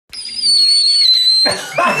No,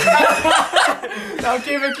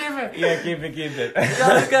 keep it. Yeah, keep it.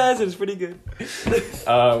 Guys, it's pretty good.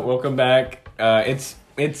 Welcome back. It's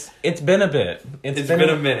been a bit. It's been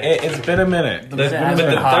a minute. It's been a minute. But the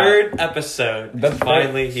third episode is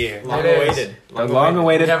finally here.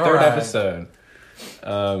 Long-awaited third episode.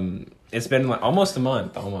 It's been like almost a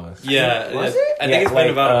month, almost. Yeah, was it? I think it's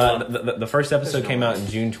been about a month. The first episode came out in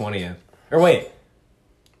June 20th. Or wait.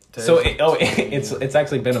 So it's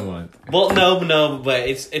actually been a month. Well, no, but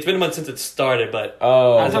it's been a month since it started. But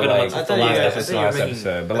it's been a a month month since the the last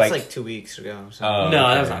episode. But that's like 2 weeks ago. So. No,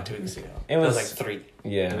 that was not 2 weeks ago. It was like 3.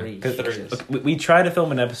 Yeah, Three. we tried to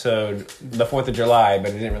film an episode the 4th of July, but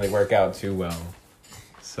it didn't really work out too well.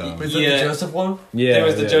 So Was it the Joseph one? Yeah, there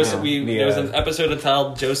was the Joseph. Yeah. There was an episode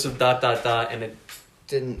entitled Joseph ... and it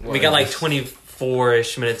didn't work. We got like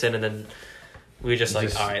 24-ish minutes in, and then we were just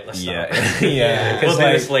like, all right, let's stop. Yeah. We'll do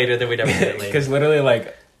this later. Then we never did it later. Because literally,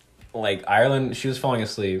 like Ireland, she was falling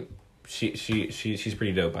asleep. She's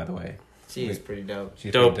pretty dope, by the way. She is pretty dope.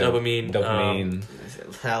 She's dope, pretty dopamine.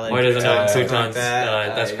 Why doesn't know croutons?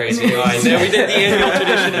 That's crazy. All right, there we did the annual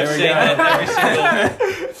tradition of saying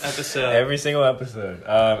that every single episode.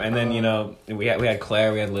 And then we had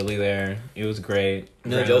Claire, we had Lily there. It was great.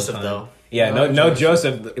 No Joseph though. Yeah, no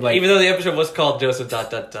Joseph. Like, even though the episode was called Joseph ...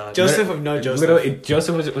 Joseph of no Joseph. Literally,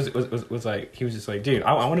 Joseph was like, he was just like, dude,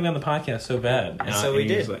 I want to be on the podcast so bad. And so we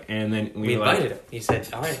did. Like, and then we invited him. He said,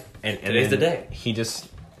 all right, and today's the day. He just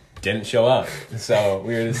didn't show up. So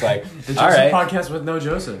we were just like, the all right. podcast with no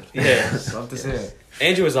Joseph. Yeah. Love to see it.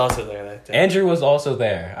 Andrew was also there that day. Andrew was also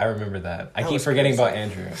there. I remember that. I keep forgetting about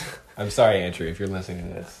Andrew. I'm sorry, Andrew, if you're listening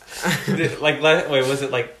to this.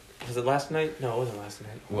 Was it last night? No, it wasn't last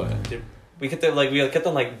night. What? Dude, we kept on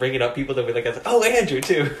bringing up people that we like. Oh, Andrew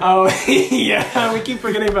too. Oh yeah, we keep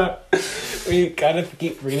forgetting about. We kind of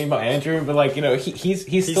keep forgetting about Andrew, but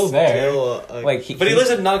he's still there. But he lives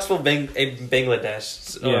in Knoxville,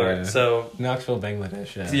 Bangladesh. So Knoxville,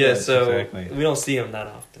 Bangladesh. Yeah. Yeah. So exactly. We don't see him that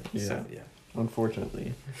often. Yeah. So, yeah.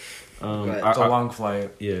 Unfortunately. It's a long flight.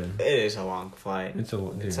 Yeah. It is a long flight.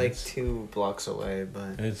 It's like 2 blocks away,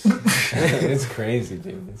 but it's crazy,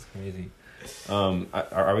 dude. It's crazy.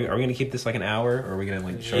 Are we gonna keep this like an hour, or are we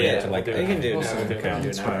gonna short it to like? We can do an hour. Okay, all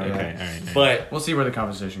right. But we'll see where the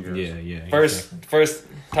conversation goes. Yeah. First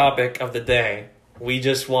topic of the day. We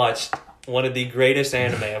just watched one of the greatest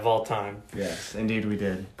anime of all time. Yes, indeed we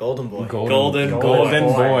did. Golden Boy. Golden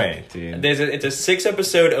Boy, dude. It's a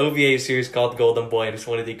 6-episode OVA series called Golden Boy, and it's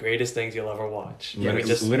one of the greatest things you'll ever watch. Yeah,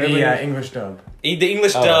 literally English dub. The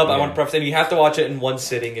English dub. Yeah. I want to preface, and you have to watch it in one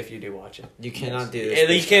sitting if you do watch it. You cannot do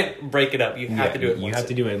this. You can't break it up. You have to do it. You have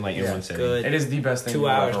to do it in one sitting. Good. It is the best thing. 2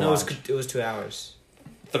 hours. No, it was 2 hours.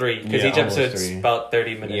 3, because each episode's about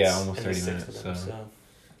 30 minutes. Yeah, almost 30 minutes. So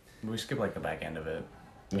we skip like the back end of it.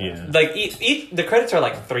 Yeah. Like the credits are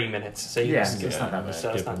like 3 minutes, so you it's not that bad.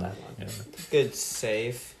 So it's not that long. Yeah. Good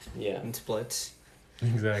save. Yeah. And splits.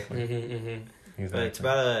 Exactly. Exactly. But it's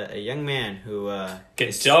about a young man who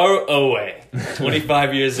Kentaro Oe,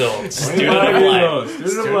 25 years old, student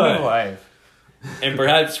of life. And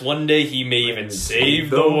perhaps one day he may even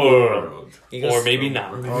save the world. Or maybe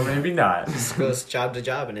not. Or maybe not. He goes job to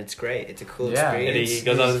job, and it's great. It's a cool And experience. he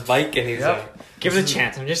goes on his bike, and he's like... Give it a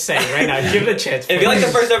chance. I'm just saying right now. Give it a chance. If you like the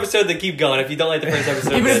first episode, then keep going. If you don't like the first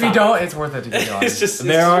episode... Even if you don't, it's worth it to keep going. It's worth it,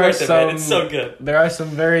 man. It's so good. There are some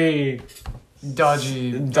very...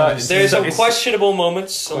 dodgy. There's some questionable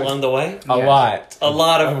moments along the way. A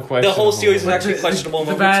lot of the whole series is actually questionable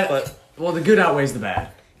moments, but... Well, the good outweighs the bad.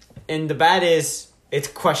 And the bad is... It's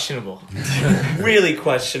questionable. Really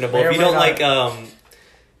questionable. If you don't like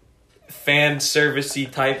fan servicey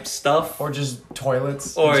type stuff, or just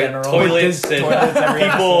toilets, or in general. toilets and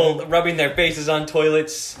people rubbing their faces on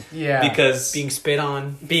toilets, because being spit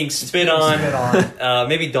on, maybe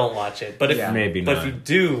don't watch it. But if if you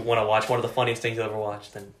do want to watch one of the funniest things you'll ever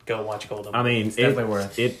watch, then go watch Golden Boy. I mean, it's definitely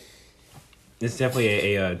worth it. It's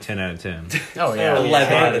definitely a 10 out of 10. Oh yeah,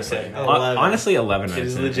 11 out of 10. Honestly, 11 out of 10. It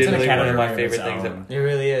is legitimately one of my favorite things. It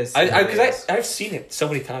really is. Because I've seen it so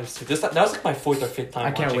many times too. That was like my 4th or 5th time.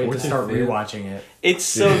 I can't wait to start rewatching it. It's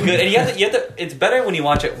so good, and you have to. It's better when you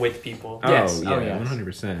watch it with people. Yes.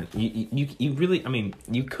 100%. You really, I mean,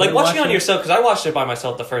 you could like watching it on yourself, because I watched it by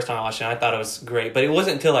myself the first time I watched it. And I thought it was great, but it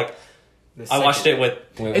wasn't until like I watched it with.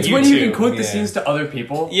 It's when you can quote the scenes to other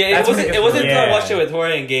people. Yeah, it wasn't until I watched it with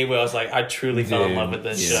Jorge and Gabriel I was like, I truly fell in love with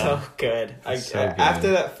this show. So good.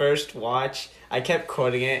 After that first watch, I kept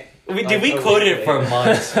quoting it. We quoted it for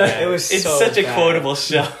months. Man. It's such a quotable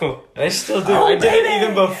show. I still do. I did it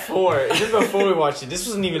even before we watched it. This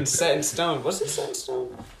wasn't even set in stone. Was it set in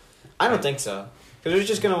stone? I don't think so. Because we were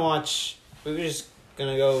just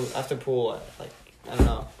gonna go after pool at like I don't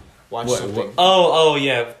know. Watch something. Oh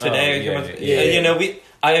yeah. Today, yeah. you know,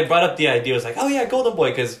 I had brought up the idea. I was like, oh yeah, Golden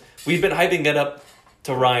Boy, because we've been hyping it up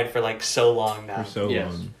to Ryan for like so long now. For so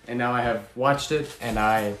long. And now I have watched it, and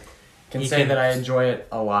I can say that I enjoy it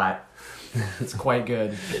a lot. It's quite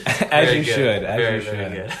good. As you should. Very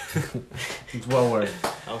good. It's well worth.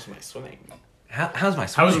 How's my swimming? How's my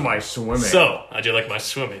swimming? How's my swimming? So, how'd you like my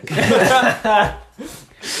swimming? Let's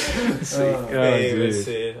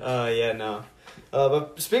see. Yeah, no.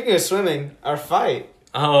 But speaking of swimming, our fight.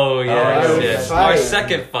 Oh yes. Our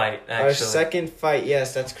second fight, actually. Our second fight,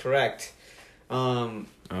 yes, that's correct. Man,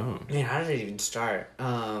 how did it even start?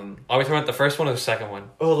 Are we talking about the first one or the second one?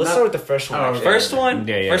 Oh, let's start with the first one. Actually. First one?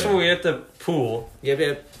 Yeah. First one, we were at the pool.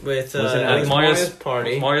 Yep. With Mario's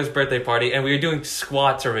party. Mario's birthday party, and we were doing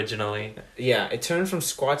squats originally. Yeah, it turned from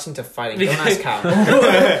squats into fighting. Don't ask how.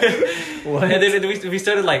 What? And then we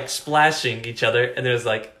started like splashing each other, and there was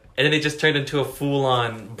like, and then it just turned into a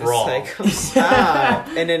full-on brawl. It's like, stop.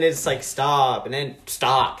 And then it's like, stop. And then,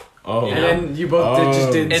 stop. Oh. And then you both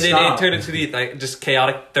just didn't and stop. then it turned into the like just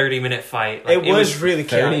chaotic 30-minute fight. Like, it was really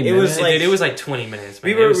chaotic. It was like 20 minutes.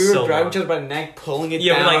 Man. We were grabbing each other by the neck, pulling it down.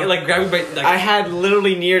 Yeah, like grabbing by. Like, I had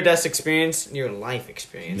literally near life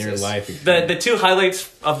experiences. The two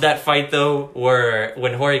highlights of that fight though were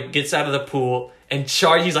when Jorge gets out of the pool and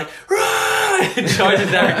he's like, rah! And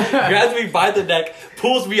charges down, grabs me by the neck,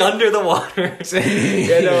 pulls me under the water.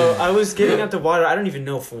 I was getting out the water. I don't even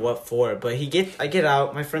know for what for, but I get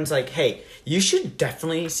out. My friend's like, "Hey, you should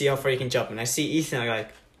definitely see how far you can jump." And I see Ethan. I'm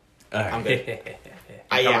like, "I'm good."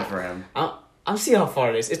 Coming for him. I'm seeing how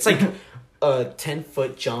far it is. It's like a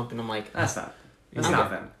 10-foot jump, and I'm like, That's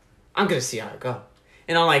nothing. I'm gonna see how it go.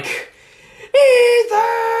 And I'm like, Ethan,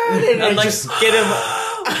 and I like, just get him.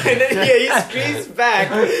 And then he screams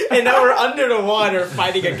back, and now we're under the water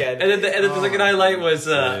fighting again. And then the second highlight was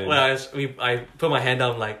when I put my hand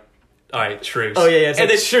on, like, all right, truce. Oh yeah, and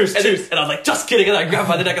then truce. And I was like, just kidding. And I grabbed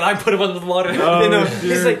by the neck and I put him under the water.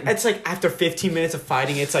 He's like, it's like after 15 minutes of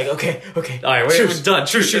fighting, it's like, okay, all right, we're done.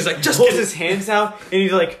 Truce. He's like, just pulls his hands out, and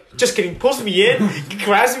he's like, just kidding. Pulls me in,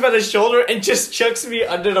 grabs me by the shoulder, and just chucks me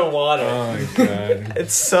under the water. Oh my god,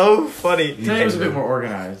 it's so funny. Today was a bit more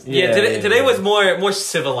organized. Yeah, today was more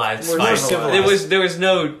civilized. There was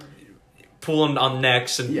no pulling on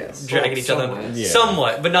necks and dragging each other.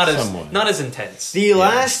 Somewhat, but not as intense.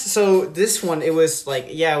 So this one, it was like,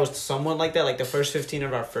 it was somewhat like that. Like the first 15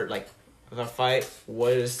 of our fight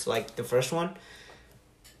was like the first one,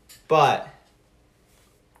 but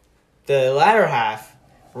the latter half,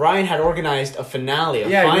 Ryan had organized a finale,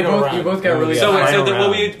 final round. You both got really so what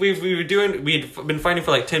we were doing, we'd been fighting for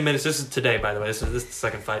like 10 minutes. This is today, by the way. This is the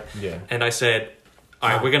second fight. Yeah. And I said, all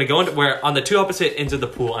right, we're on the two opposite ends of the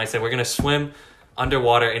pool. And I said, we're going to swim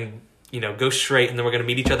underwater and, go straight. And then we're going to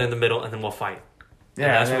meet each other in the middle and then we'll fight. Yeah,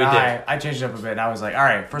 and that's what we did. I changed it up a bit. And I was like, all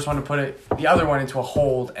right, first one to put the other one into a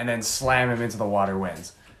hold and then slam him into the water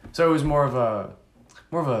wins. So it was more of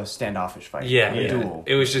a standoffish fight. Yeah. A duel.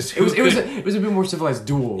 It was just, it was a bit more civilized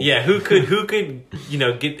duel. Yeah. Who could,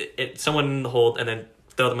 get someone in the hold and then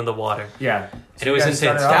throw them in the water. Yeah. And it was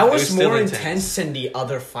intense. That was more intense than the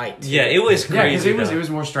other fight. Yeah, it was crazy. Yeah, because it was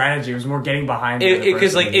more strategy. It was more getting behind.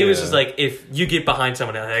 Because it was just like, if you get behind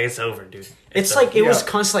someone, it's over, dude. It's like it was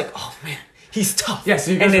constantly like, oh man, he's tough. Yeah,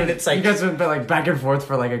 so then it's like you guys went like back and forth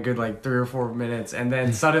for like a good 3 or 4 minutes, and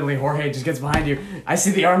then suddenly Jorge just gets behind you. I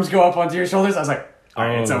see the arms go up onto your shoulders. I was like, all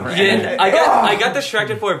right, it's over. Yeah, I got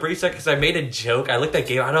distracted for a brief second because I made a joke. I looked at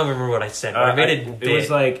Gabriel. I don't remember what I said, but I made a bit.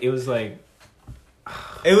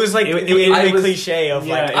 It was like the cliche of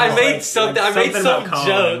I made some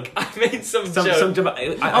joke.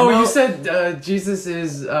 You said Jesus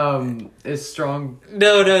is strong.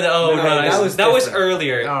 No. That was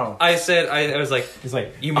earlier. Oh. I said I was like, it's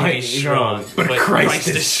like you may be strong, but Christ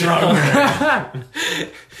is stronger.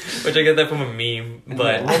 Which I get that from a meme,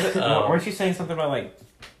 but weren't you saying something about like?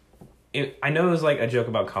 I know it was like a joke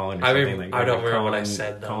about Colin or something. I don't remember what I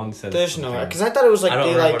said though. Colin said there's no, because I thought it was like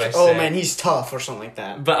oh man, he's tough or something like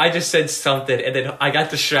that. But I just said something, and then I got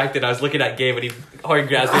distracted. I was looking at Gabe, and he hard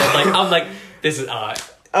grabbed me. I'm like, this is odd.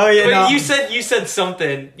 Oh yeah, no. You said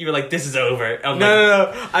something. You were like, "This is over."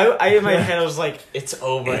 No. I in my head I was like, "It's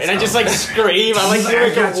over," and I just like scream. I like do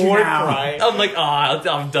a war cry. I'm like,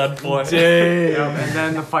 I'm done for. Damn. And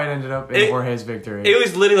then the fight ended up in Jorge's victory. It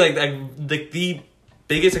was literally like the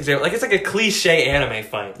biggest example. Like it's like a cliche anime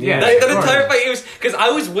fight. Yeah, that entire fight. It was because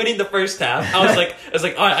I was winning the first half. I was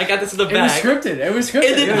like, all right, I got this in the bag. It was scripted.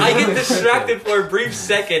 And then I get distracted for a brief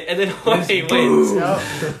second, and then Jorge wins.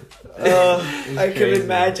 I could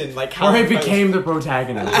imagine like how Jorge became the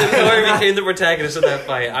protagonist. Jorge became the protagonist of that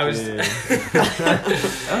fight. I was.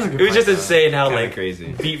 That was a good It was fight, just though. insane how Kinda like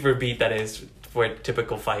crazy. beat for beat that is for a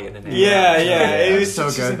typical fight in an anime. Yeah, it was So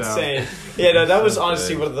just good, though. insane. Yeah, no, that was So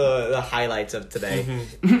honestly good. one of the highlights of today.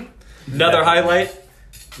 Another highlight: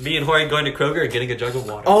 me and Jorge going to Kroger and getting a jug of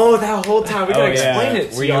water. Oh, that whole time we gotta explain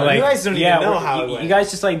it. Were To y'all. like, You guys don't even know how it went. You guys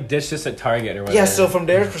just like ditched us at Target or whatever. Yeah, so from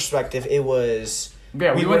their perspective, it was.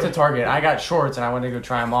 Yeah, we went were- to Target. I got shorts and I went to go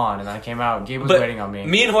try them on, and then I came out. Gabe was But waiting on me.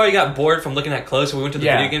 Me and Jorge got bored from looking at clothes, so we went to the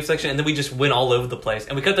Yeah. video game section, and then we just went all over the place.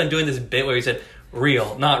 And we kept on doing this bit where we said,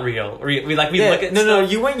 "Real, not real." We look at No, stuff.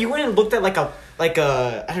 you went and looked at like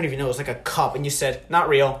a I don't even know, it was like a cup, and you said not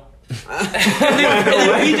real.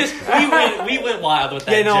 and then we went wild with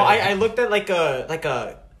that. Yeah, no, joke. I looked at like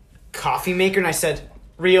a coffee maker, and I said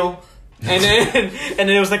real. And then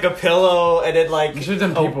it was like a pillow, and then like You should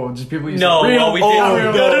have done people. Just people. You No, said, real. no, we didn't.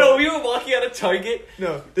 Oh, No. We were walking out of Target.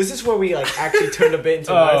 No, this is where we like actually turned a bit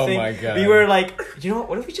into another thing. my God. We were like, you know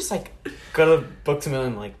what if we just like go to Books A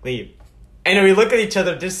Million and like leave? And then we look at each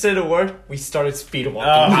other, just said a word, we started speed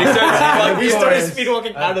walking. We started speed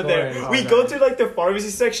walking out of there. course. We go to like the pharmacy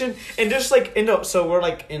section, and there's like so we're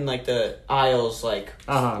like in like the aisles like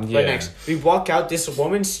Uh-huh. right next. We walk out, this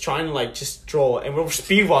woman's trying to like just stroll, and we're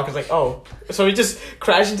speed walking. Like, oh, so we just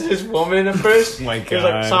crash into this woman at first. Oh my He was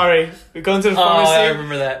like, God. sorry. We go into the Oh, pharmacy. I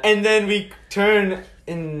remember that. And then we turn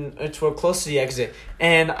in we're close to the exit,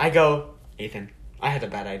 and I go, Ethan, I had a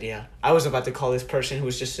bad idea. I was about to call this person who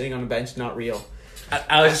was just sitting on the bench not real.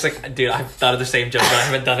 I was just like, dude, I've thought of the same joke, but I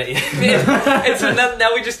haven't done it yet. And so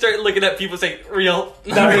now we just start looking at people saying, real,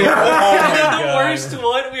 not real. And then the worst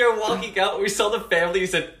one, we were walking out, we saw the family, he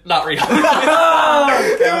said, not real.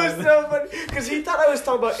 It was so funny because he thought I was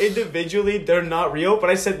talking about individually they're not real, but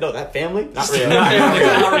I said no, that family not real.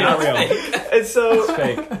 Not real. And so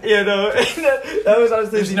fake. you know that was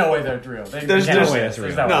honestly There's no way that's real. There's no no way that's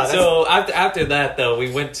real. no No, way. So after that, though,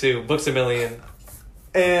 we went to Books A Million.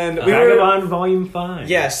 and we were Vagabond Volume 5.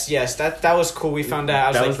 yes that was cool. We found out. I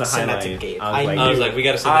was That like was the send that to highlight. Gabe. I was like, we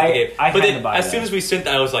gotta send that to Gabe. I But had then, to buy as that. soon as we sent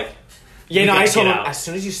that, I was like, yeah, we no, I gotta told get him out. as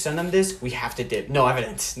soon as you send them this, we have to dip. No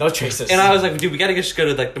evidence, no traces. And I was like, dude, we gotta just go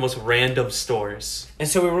to like the most random stores. and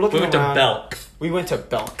so we were looking We went to around. Belk. We went to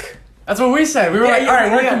Belk. That's what we said. We were like, yeah, all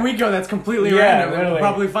right, where yeah. can we go? That's completely Yeah, random. And we'll literally.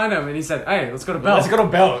 probably find him. And he said, hey, let's go to Bell. Let's go to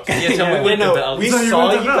Belk. Yeah, so we Yeah, went to no, Belk. we So you saw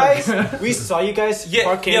went to you Belk. guys. We saw you guys Yeah,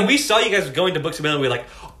 parking. yeah, we saw you guys going to Books A Million. We were like,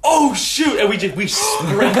 oh shoot, and we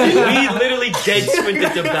sprinted. We literally dead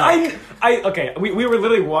sprinted to Belk. We were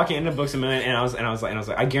literally walking into Books A Million, and I was like,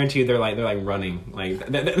 I guarantee you they're like running, like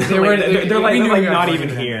they're we knew you guys not were even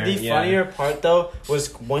gonna here. The Yeah. funnier part though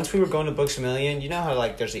was once we were going to Books A Million, you know how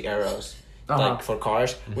like there's the arrows like for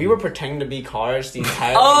cars. We were pretending to be cars the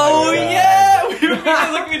entire. Oh time. yeah, we were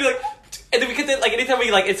like, and then we could like anytime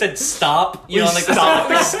we like it said stop, you know, like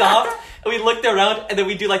we stopped, and we looked around, and then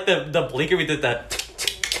we do like the blinker, we did that.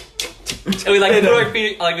 And we like put our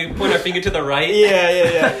finger, like we point our finger to the right.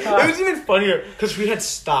 Yeah. It was even funnier because we had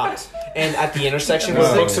stopped, and at the intersection where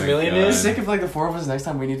Oh Books A my Million God. It's is. sick if like the four of us next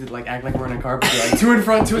time we need to like act like we're in a car, but like two in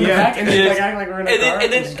front, two in the back, and then like act like we're in a car.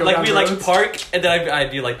 And just then go like down we the like roads. park, and then I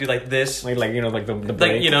do like this, like you know like the like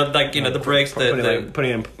brake. you know the brakes, putting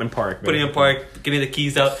it in park, putting in park, getting the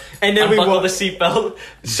keys out, And then we unbuckle walk- the seatbelt,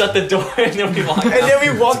 shut the door, and then we walk. And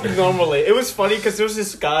then we walked normally. It was funny because there was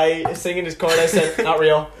this guy sitting in his car, and I said, "Not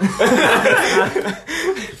real."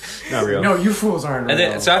 Not real. No, you fools aren't And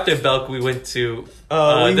real. then so after Belk, we went to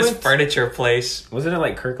We this went- furniture place. Wasn't it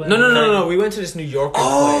like Kirkland? No. We went to this New Yorker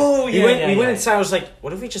Oh, place. yeah, we went yeah. inside. I was like,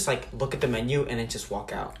 "What if we just like look at the menu and then just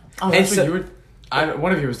walk out?" Oh, And that's so- what you were.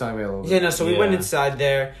 One of you was telling me a little bit. Yeah, no. So we went Yeah. inside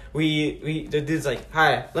there. We the dude's like,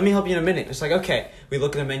 "Hi, let me help you in a minute." It's like, okay. We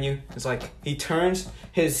look at the menu. It's like he turns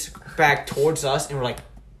his back towards us, and we're like,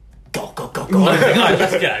 "Go."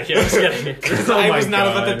 Let's get out of here. Let's get out of here. I my was not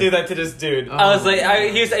about to God. do that to this dude. I was like,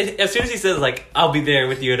 as soon as he says like, I'll be there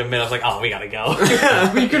with you in a minute. I was like, oh, we gotta go.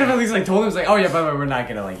 We could have at least like told him, it's like, oh yeah, by the way, we're not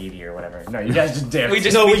gonna like eat here or whatever. No, you guys just dipped. We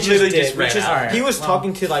just did. literally just ran out. Alright, He was well.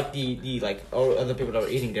 talking to like the like other people that were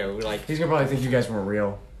eating there. We were like, He's gonna probably think you guys weren't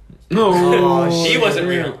real. No. Oh, He wasn't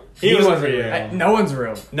real. He wasn't real. No one's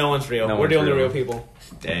real. "No one's real. No we're one's the only real. real people."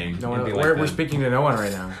 Dang. No one. It'd be like We're that. speaking to no one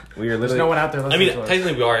right now. We are There's literally. no one out there I listening mean, to us.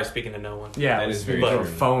 technically, we are speaking to no one. Yeah, That we're is very speaking to a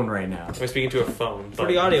true. phone right now. We're speaking to a phone. For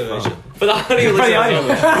the audio vision. For the audio. For the audio.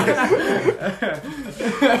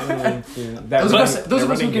 Those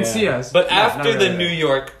of us who can see us. But No, after not the really. New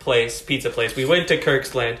York pizza place, we went to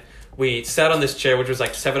Kirkland, we sat on this chair, which was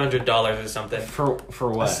like $700 or something. For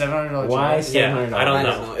what? $700 Why chair? $700? Yeah, I don't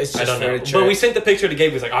know. It's I just don't know. furniture. But we sent the picture to Gabe.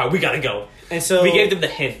 He was like, "Oh, we gotta go." And so we gave them the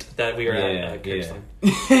hint that we were at Kirkland.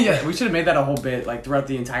 Yeah, we should have made that a whole bit, like throughout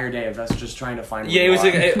the entire day of us just trying to find. Yeah, it was.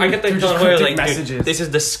 I kept telling her like, messages. "This is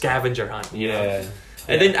the scavenger hunt." You know? Yeah.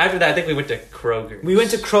 And then after that, I think we went to Kroger. we went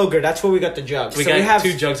to Kroger. That's where we got the jugs. We so got we have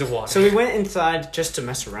 2 jugs of water. So we went inside just to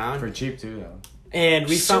mess around. for cheap too, though. And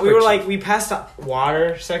we found, we passed the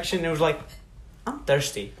water section and it was like, I'm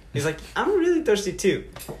thirsty. He's like, I'm really thirsty too.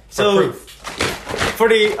 So, for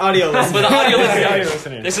the audio listeners. For the audio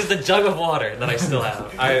listeners, this is the jug of water that I still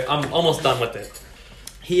have. I'm almost done with it.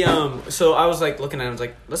 So I was like looking at him, I was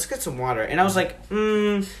like, let's get some water. And I was like,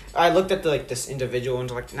 I looked at this individual and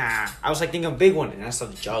was like, nah. I was like thinking a big one and I saw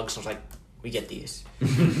the jugs. So I was like, we get these.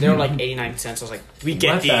 They were like 89 cents. I was like, we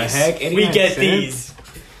get What these. the heck? We get these.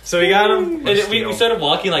 So we got them. And we started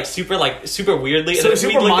walking super weirdly. So and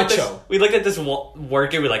super macho. We looked at this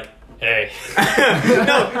worker. We're like, hey.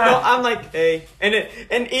 no, I'm like, hey.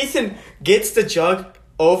 And Ethan gets the jug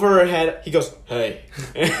over her head. He goes, hey.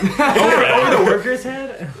 over the worker's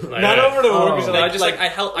head? Not over the worker's head. No, just I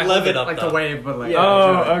held it up like though. the wave, but like.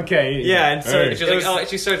 Oh, okay. Yeah, and so She's like,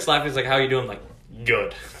 she starts laughing. She's like, how are you doing? I'm like,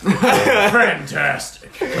 good.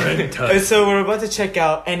 Fantastic. And so we're about to check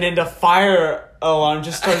out, and then the fire alarm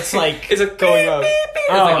just starts like It's going up. It's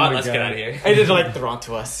like, let's get out of here. And then like they're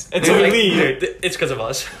onto us. And so we leave. Dude, it's because of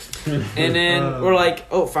us. And then we're like,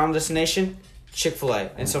 oh, final destination,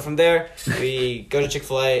 Chick-fil-A. And so from there, we go to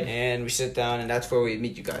Chick-fil-A and we sit down, and that's where we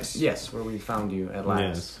meet you guys. Yes, where we found you at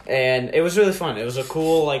last. And it was really fun. It was a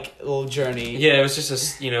cool little journey. Yeah, it was just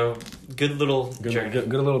a good little journey. Good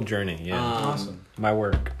little journey. Yeah. Awesome. My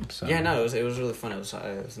work. So. Yeah, no, it was really fun. It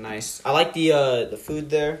was nice. I like the food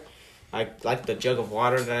there. I like the jug of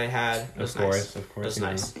water that I had. It was nice. Of course. It was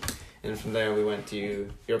nice. And from there we went to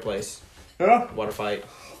your place. Yeah. Water fight.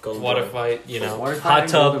 Golden Water Boy. fight, Water hot fight and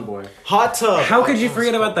tub. Golden Boy. Hot tub. How could you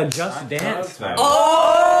forget about the Just Dance?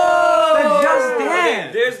 Oh! The Just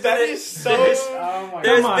Dance! There's That been is so. Oh my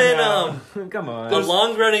There's Come on been now. Come on. a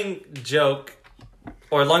long running joke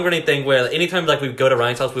or a long running thing where anytime we go to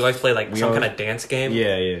Ryan's house, we always play some kind of dance game.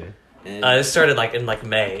 Yeah. It started in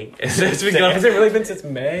May. It's been going. Has it really been since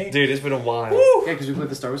May? Dude, it's been a while. Yeah, because we played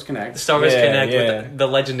the Star Wars Connect. Star Wars Yeah, Connect yeah. with the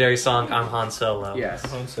legendary song "I'm Han Solo." Yes.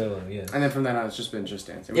 Han Solo, yeah. And then from then on, it's just been Just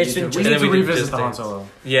Dance. And It's we been need Just to, Dance. we need to And then we did revisit Just the Han Dance. Solo.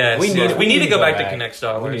 Yes, we need to go back to Connect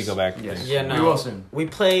Star Wars. We need to go back. Yes. Yeah, no. We will soon. We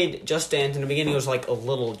played Just Dance in the beginning. It was a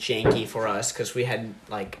little janky for us because we had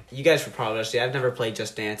you guys were probably see. I've never played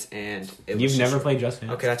Just Dance, and it was You've just- never played Just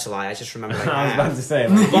Dance? Okay, that's a lie. I just remember. I was about to say.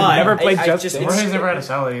 But never played I Just just- Dance? Jorge's never had a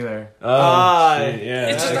salad either. Shit, yeah.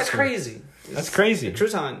 It's just that's crazy. That's crazy.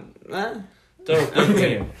 Crouton.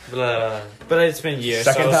 Continue. Blah. But it's been years,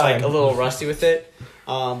 Second so I was time. a little rusty with it.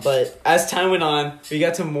 But as time went on, we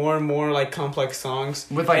got to more and more complex songs.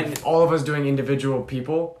 With all of us doing individual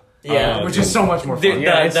people. Yeah. Which is so much more fun.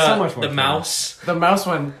 Yeah, it's so much more the fun. mouse. The mouse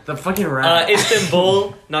one, the fucking rat.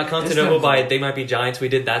 Istanbul, not Constantinople Istanbul. by They Might Be Giants. We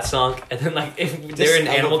did that song, and then if they're in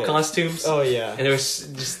I love animal it. costumes, Oh yeah. and there was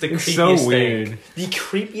just the It's creepiest so thing. weird. The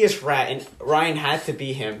creepiest rat, and Ryan had to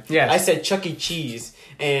be him. Yes. I said Chuck E. Cheese,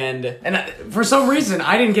 and For some reason,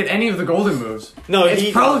 I didn't get any of the golden moves. no,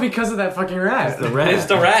 It's probably because of that fucking rat. The rat. It's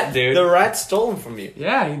the rat, dude. the rat stole him from you.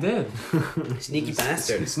 Yeah, he did. Sneaky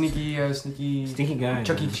bastard. Sneaky guy.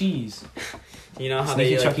 Chuck E. Cheese. You know how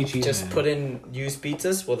Sneaky they Chuck E. Cheese just man. put in used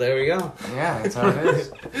pizzas? Well, there we go. Yeah, that's how it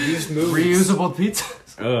is. Used movies. Reusable pizza.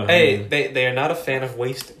 Hey, they are not a fan of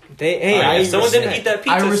wasting. I if someone didn't respect. eat that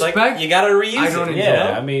pizza, I it's respect- you gotta reuse I don't it. enjoy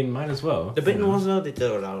Yeah, I mean, might as well. The bitten ones though, they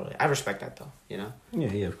throw it out. I respect that though.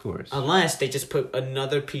 Yeah, of course. Unless they just put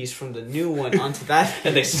another piece from the new one onto that.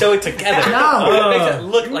 And they sew it together. No. It makes it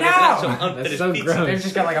look like it's an actual No. unfinished so pizza. gross. They've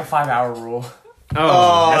just got a 5-hour rule.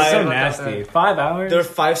 Oh, that's I so don't like that. nasty. 5 hours? Their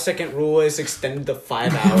 5-second rule is extended to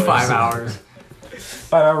 5 hours. 5 hours.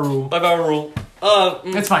 5 hour rule. 5 hour rule.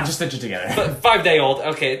 It's fine, just stitch it together. 5-day-old.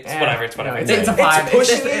 Okay, it's whatever. It's whatever. It's a 5.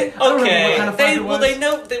 pushing it. I don't remember Okay. what kind of 5 it Will was.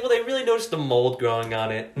 they really notice the mold growing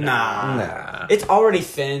on it? Nah. It's already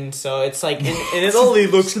thin, so it's and it only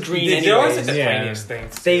looks green They're always like anyways. the Yeah. tiniest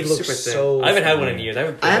things. They They're look super thin. so I haven't had one thin. in years. I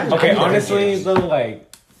haven't. I haven't- Okay, I haven't honestly, had though,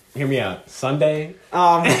 hear me out. Sunday?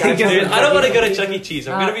 Oh my god. Dude, I don't want to go to Chuck E. Cheese.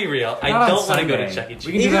 I'm gonna be real. I Not on don't want to go to Sunday. Chuck E. We Cheese.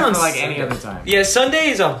 can do Even that on for any Sunday. other time. Yeah, Sunday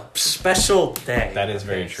is a special day. That is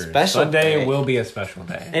very true. Special Sunday day. will be a special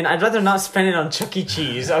day. And I'd rather not spend it on Chuck E.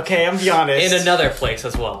 Cheese, okay? I'm be honest. In another place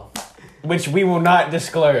as well. Which we will not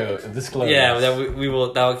disclose. Yeah, that we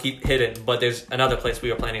will. That will keep hidden. But there's another place we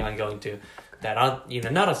were planning on going to. That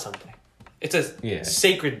not on Sunday. It's a Yeah.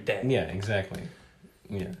 sacred day. Yeah, exactly.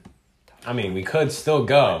 Yeah. I mean, we could still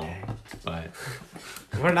go, but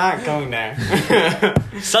We're not going there.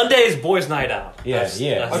 Sunday is boys' night out.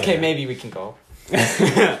 Yeah, Okay, maybe we can go.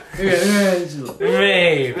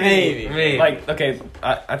 Maybe. Like, okay,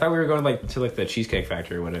 I thought we were going like to like the Cheesecake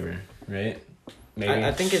Factory or whatever, right? Maybe.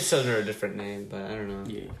 I think it's under a different name, but I don't know.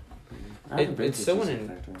 Yeah. It's someone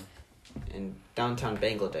in downtown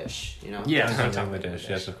Bangladesh, you know? Yeah, downtown Bangladesh,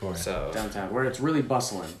 yes, of course. So downtown, where it's really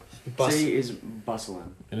bustling. City is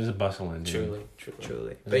bustling. It is a bustling, dude.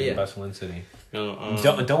 Truly. It But is yeah. a bustling city. No,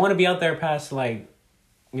 Don't want to be out there past like,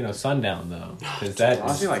 sundown though, because that.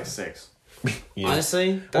 Honestly, like 6. Yeah.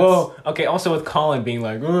 honestly, that's, Well, okay. Also with Colin being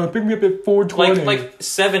like, pick me up at 4:20. Like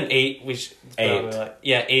 7, 8. We should 8.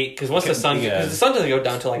 8. Because once the sun, Yeah. because the sun doesn't go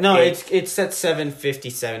down till like no, 8. it's at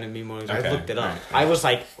 7:57 in the morning. Okay, I looked it up. alright. I was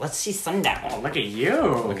like, let's see sundown. Oh, look at you.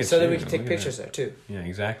 Look at So that you, we can take look at pictures there too. Yeah,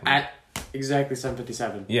 exactly. At exactly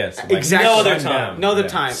 7:57. Yes. Exactly. No other sundown. time. No other Yeah.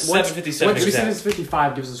 time. 7:57. Once we said exact. it's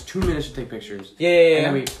 55, gives us 2 minutes to take pictures. Yeah. And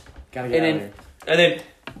then we gotta get And out then- of here. And then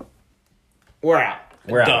We're out.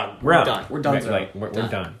 We're Done. out. We're out. Done. We're done. Right, like, we're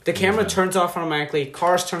done. The camera We're done. turns off automatically.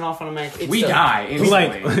 Cars turn off automatically. We die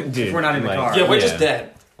instantly. Like, dude, if we're not in the like- car. yeah, we're Yeah. just dead.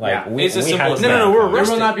 Like, Yeah. we, It's as we simple have as to that. No, we're There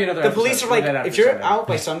arrested. will not be another The police episode. are like, We'll get if you're after out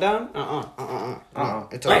by sundown,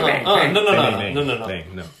 it's No, okay. no, no, Bang, no, no, no.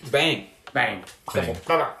 bang, no. Bang. Bang. Bang.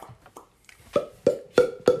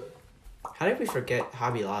 How did we forget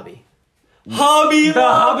Hobby Lobby? Hobby The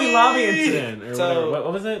Lobby! Hobby Lobby incident. Or So- whatever.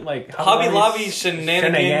 What was it? Like Hobby Lobby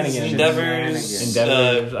shenanigans, Shenanigans.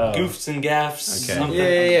 endeavors, Oh. goofs and gaffs. Okay. something.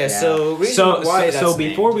 Yeah. So reason So, why so, that's so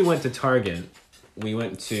before we went to Target, we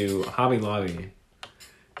went to Hobby Lobby.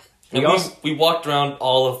 And we walked around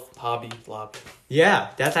all of Hobby Lobby. yeah,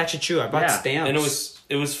 that's actually true. I bought Yeah. stamps, And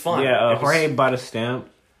it was fun. Yeah, It was- Jorge bought a stamp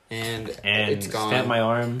and and it's gone. stamped my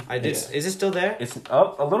arm. I did. Yeah. Is it still there? It's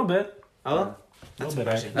up a little bit. Oh, A little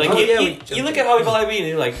bit, actually. Like Oh, yeah, you look at Hobby Lobby and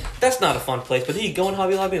you're like, that's not a fun place. But then you go in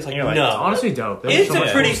Hobby Lobby, it's like, You're like, no, It's honestly dope. There's it's so a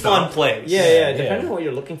much pretty cool stuff. fun place. yeah. Depending on what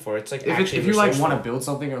you're looking for, it's like If you like want to build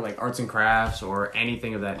something or like arts and crafts or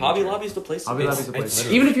anything of that Hobby nature. Lobby's the place. Hobby Lobby's the place.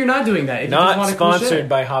 it's- Even if you're not doing that, if you just Not want cool sponsored shit.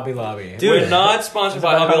 by Hobby Lobby. We're not sponsored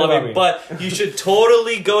by Hobby Lobby, but you should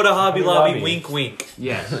totally go to Hobby Lobby. Wink, wink.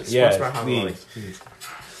 Yes. Yes, by Hobby Lobby. please.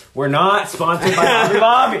 We're not sponsored by Hobby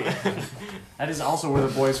Lobby. That is also where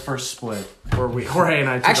the boys first split. Where Jorge and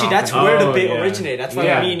I took Actually, off that's and- where the Oh, bit yeah. originated. That's why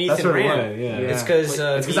Yeah, me and that's Ethan what it ran. was, yeah. It's because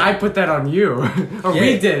It's because I put that on you. Or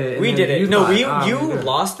we did it. and We then did it. you No, thought, we oh, you we did it.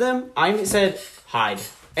 lost them. I said hide,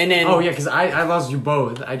 and then Oh yeah, because I lost you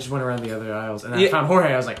both. I just went around the other aisles and I Yeah. found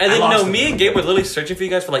Jorge. I was like, And I then, lost him. me and Gabe were literally searching for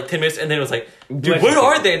you guys for like 10 minutes, and then it was like, dude, Bless where you.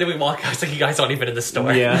 are they? And then we walk out, it's like, you guys aren't even in the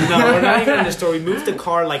store. Yeah. no, we're not even in the store. We moved the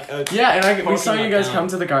car like a. Yeah, and we Parking saw you lot guys down. come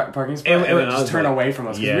to the parking spot And- and, and I just was turn like- away from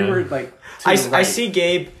us because yeah. we were like. to I the right. see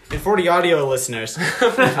Gabe, and for the audio listeners,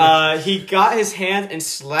 he got his hand and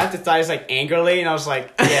slapped his thighs like angrily, and I was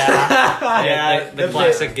like, yeah, the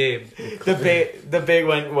classic Gabe. the big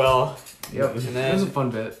went well. Yep. And It then- was a fun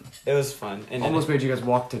bit. It was fun, and Almost made you guys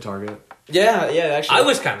walk to Target. yeah, actually, I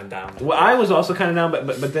was kind of down. Well, I was also kind of down,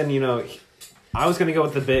 but then I was gonna go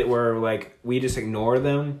with the bit where like we just ignore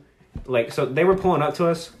them, like so they were pulling up to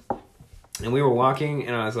us, and we were walking,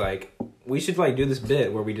 and I was like, we should like do this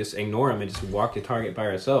bit where we just ignore them and just walk to Target by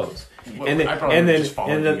ourselves. And then I probably and then just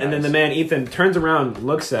followed and you then, and then guys. the man Ethan turns around,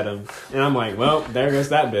 looks at him, and I'm like, well, there goes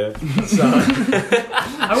that bit. So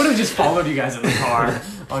I would have just followed you guys in the car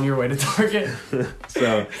on your way to Target.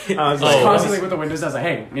 so I was Oh, like, Constantly with the windows down. I was like,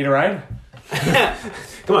 hey, need a ride?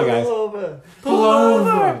 come on, guys. Pull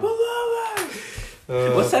over.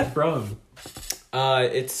 What's that from?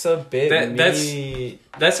 It's a bit.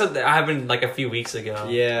 That's what happened like a few weeks ago.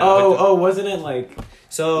 Yeah. Oh, wasn't it like?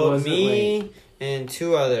 So Was it me and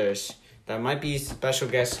two others that might be special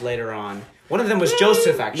guests later on. One of them was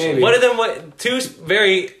Joseph, actually. Maybe. One of them, two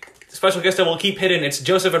very special guests that we'll keep hidden. It's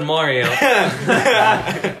Joseph and Mario.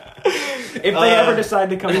 If they ever decide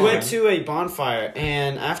to come, We on. went to a bonfire,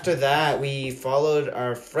 and after that, we followed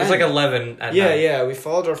our friend. It's like 11 at Yeah, night. yeah. We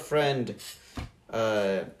followed our friend,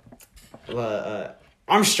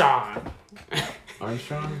 Armstrong.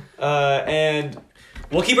 Armstrong. And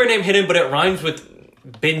We'll keep her name hidden, but it rhymes with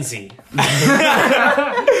Benzie.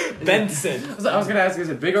 Benson. I was gonna ask, is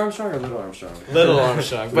it Big Armstrong or Little Armstrong? Little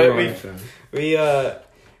Armstrong. But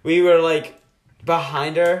we were like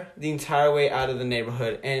behind her the entire way out of the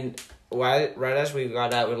neighborhood, and right as we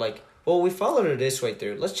got out, we're like, well, we followed her this way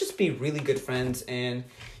through. Let's just be really good friends and,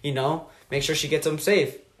 make sure she gets home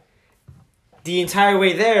safe. The entire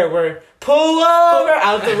way there, we're pull over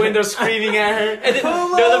out the window screaming at her. And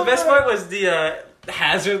then, the best part was the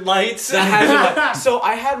hazard lights. The hazard light. So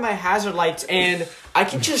I had my hazard lights, and I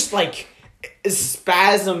can just like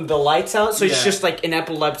spasm the lights out, so it's just like an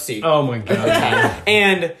epilepsy. Oh my god!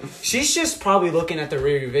 And she's just probably looking at the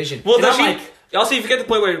rear vision. Well, and then I'm like, also you forget the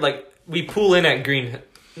point where like we pull in at Green.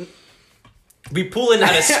 We pull in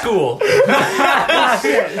out of school. We pull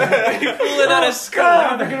in out of school.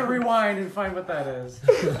 God, they're gonna rewind and find what that is.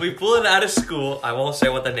 We pull in out of school. I won't say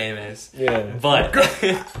what the name is. Yeah. But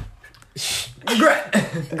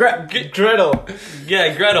Gretel.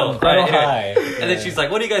 yeah, Gretel. Gretel Right, High. And then she's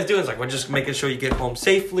like, "What are you guys doing?" It's like, "We're just making sure you get home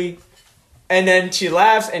safely." And then she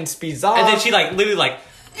laughs and speeds off. And then she like literally like.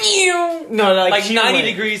 No, Like she 90 went-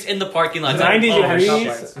 degrees in the parking lot. 90 Like,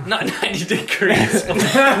 degrees? Not 90 degrees.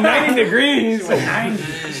 90 degrees. 90.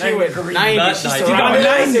 She went 90. Not She's 90. surrounded.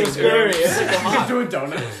 Got 90. It was glorious. She's doing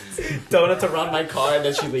donuts. Donuts around my car, and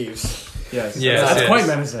then she leaves. Yes. Yes, That's yes. quite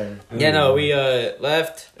menacing. Yeah, no, we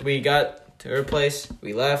left. We got to her place.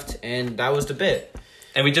 We left, and that was the bit.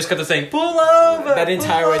 And we just kept saying, "Pull over!" That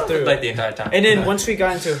entire way through. Like the entire time. And then once we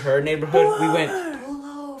got into her neighborhood, we went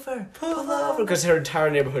pull over, because her entire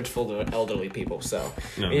neighborhood's full of elderly people, so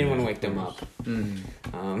we didn't want to wake them up.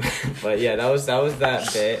 But yeah, that was that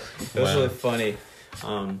bit. It was really funny.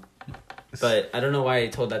 But I don't know why I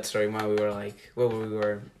told that story while we were like, where we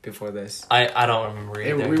were before this. I don't remember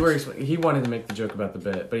either. He wanted to make the joke about the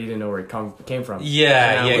bit, but he didn't know where it came from.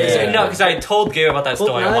 Yeah. Because I told Gabe about that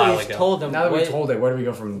story a while ago. Told them. Now that we told it, where do we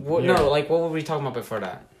go from here? No, like what were we talking about before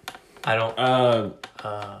that? I don't.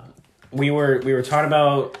 We were talking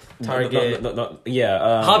about Target.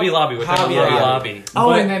 Hobby Lobby. We're talking about Hobby Lobby. Oh,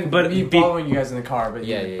 But- and then but me be- following you guys in the car, but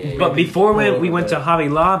Yeah. But before we went to Hobby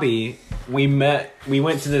Lobby, we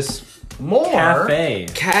went to this more cafe.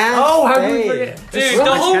 Oh, how did we forget? Dude, So the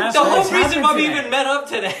much whole happened reason why we today. even met up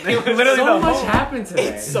today. Literally So the much whole- happened today.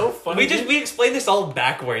 It's so funny. We explained this all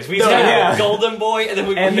backwards. We No, started yeah. with Golden Boy, and then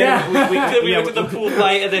we yeah. went to the pool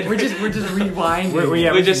fight, and then We're just rewinding.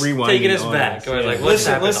 We're just rewinding taking us on back. this, We're yeah. like, what's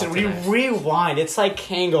happened Listen, all we tonight? rewind. It's like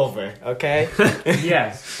Hangover, okay?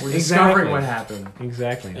 Yes, we're Exactly. discovering what happened.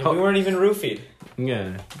 Exactly. And we weren't even roofied.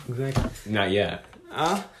 Yeah, exactly. Not yet.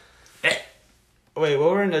 Huh? Wait,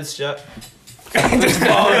 what were in this For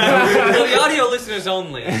the audio listeners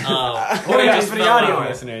only. Jorge just for the fell audio over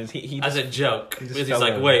listeners, he as a joke. He's fell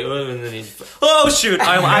like, over. wait, and then oh shoot!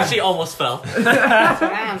 I actually almost fell. That's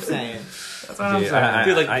what I'm saying. That's what I'm Dude, saying.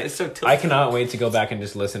 Dude, like, it's so tilted. I cannot wait to go back and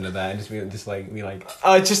just listen to that and just be like,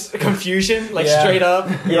 Just confusion, like Yeah. straight up.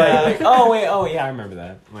 like, oh yeah, I remember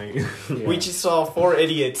that. Like, We just saw 4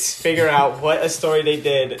 idiots figure out what a story they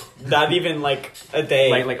did. Not even like a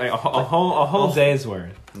day. like a whole day's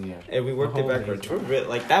worth. Yeah. And we worked The it whole backwards. We're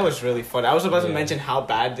like that was really fun. I was about to Yeah. mention how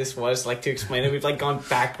bad this was, like to explain it. We've like gone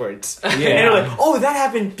backwards. Yeah. And we're like, oh, that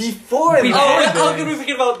happened before. Oh, that. how could we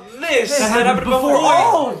forget about this? That happened before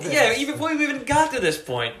all of this. Yeah, even before we even got to this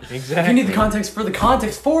point. Exactly. You need the context for the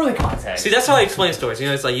context for the context. See, that's how I explain stories. You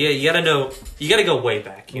know, it's like, yeah, you gotta know, you gotta go way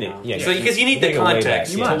back, you know? Yeah, So, yeah. because you need You the gotta go way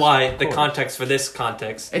context back, to yeah. why Of the course. context for this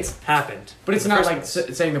context It's happened. but it's In the not first like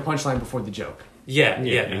place. saying the punchline before the joke. Yeah,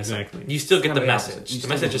 Yeah, no, exactly. You still get the It's not the opposite. message. You The still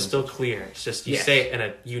message get is the still clear. It's just, you Yeah. say it in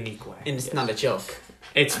a unique way. And it's not a joke.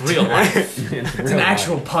 It's real life. It's an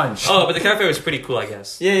actual punch. Oh, but the cafe was pretty cool, I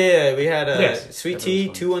guess. Yeah. We had Yes. sweet That tea,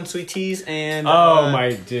 was 2 unsweet teas, and Oh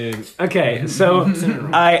my dude. Okay, so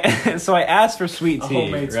I asked for sweet A tea,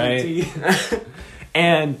 homemade right? sweet tea.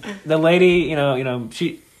 And the lady,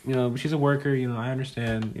 she's a worker, I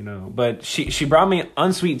understand, but she brought me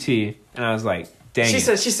unsweet tea, and I was like, dang. she it.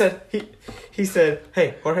 said, he said,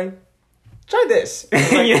 hey Jorge, try this. I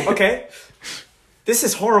was like, Yeah. okay. This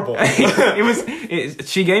is horrible.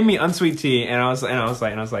 She gave me unsweet tea, and I was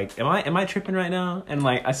like, am I tripping right now? And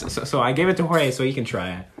like, so I gave it to Jorge so he can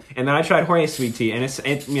try it, and then I tried Jorge's sweet tea, and it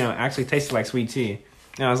actually tasted like sweet tea,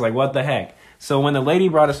 and I was like, what the heck? So when the lady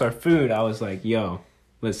brought us our food, I was like, yo,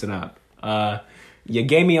 listen up, you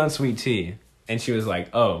gave me unsweet tea, and she was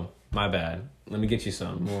like, oh, my bad. Let me get you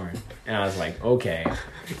some more. And I was like, okay.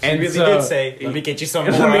 And really so, did say, let me get you some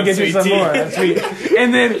more. Let me get you unsweet some tea. more. That's sweet.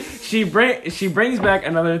 And then she brings back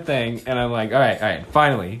another thing, and I'm like, all right,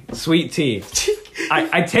 finally, sweet tea.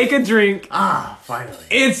 I take a drink. Finally.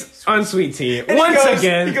 It's unsweet tea. And Once he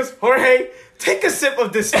again, goes, Jorge, take a sip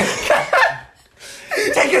of this.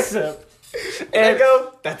 take a sip. And I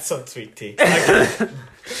go, that's unsweet tea. It's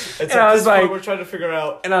And I was like- we're trying to figure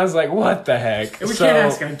out. And I was like, what the heck? We So- can't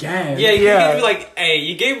ask again. Yeah, you Yeah. could be like, hey,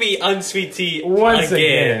 you gave me unsweet tea Once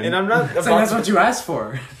again. And I'm not It's like, about that's to. what you asked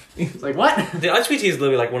for. It's like, what? The unsweet tea is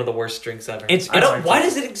literally like one of the worst drinks ever. It's- I don't. it's- Why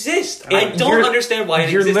does it exist? I don't you're- understand why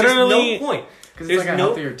it you're exists. There's literally- no point. Because There's it's like a no.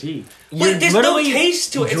 healthier tea. Wait, there's no literally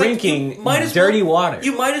taste to it. It's like you drinking might as dirty well, water.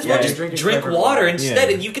 You might as well Yeah, just you're drinking drink flavored water water. instead,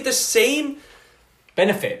 Yeah. and you get the same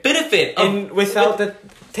benefit. benefit. of- And without the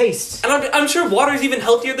taste. And I'm sure water is even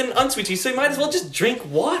healthier than unsweet tea, so you might as well just drink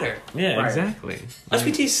water. Yeah, Right. exactly.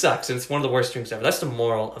 Unsweet tea sucks, and it's one of the worst drinks ever. That's the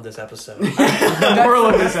moral of this episode. The moral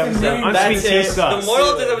of this episode: unsweet tea sucks. The moral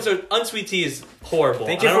of this episode: unsweet tea is horrible.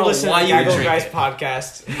 Thank you I don't for know listening why to you Gaggle drink Guys it.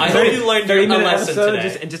 podcast. I hope you learned your 30-minute lesson episode.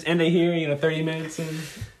 today. Just end it here. 30 minutes in.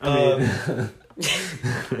 I mean,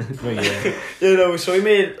 but yeah.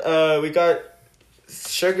 So we got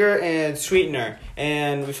sugar and sweetener,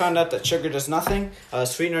 and we found out that sugar does nothing.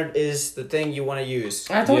 Sweetener is the thing you want to use.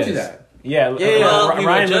 I told you that. Yeah. Well, we were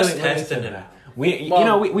Ryan just literally testing said it that. out. We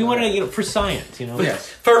wanted to, for science, Yes.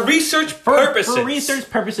 For research purposes. For research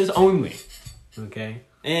purposes only. Okay.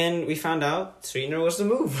 And we found out sweetener was the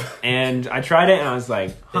move. And I tried it, and I was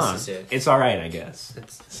like, This is it. it's all right, I guess.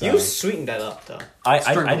 So, You sweetened that up, though.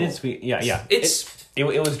 I did sweet. Yeah. It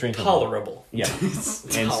was drinkable. Tolerable. Yeah.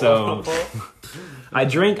 And so I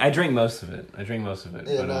drink most of it. And,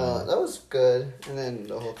 but, that was good. And then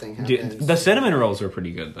the whole thing happened. dude, the cinnamon rolls were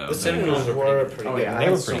pretty good though. The cinnamon rolls were pretty Oh good. yeah, They I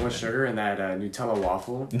were had so pretty much good. sugar in that Nutella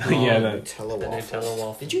waffle. Yeah, Nutella The waffle. Nutella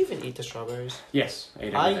waffle. Did you even eat the strawberries? Yes, I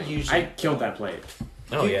ate I everything. usually- I killed that plate.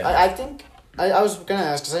 oh yeah. I think I was gonna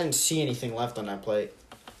ask because I didn't see anything left on that plate.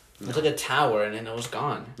 It's like a tower, and then it was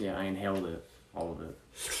gone. Yeah, I inhaled it, all of it.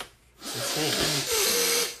 Insane.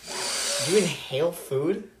 Do you inhale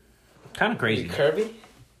food? Kind of crazy. You Kirby?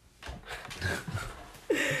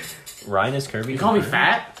 Ryan is Kirby. You call me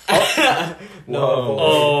fat? Whoa.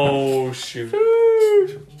 Oh, shoot.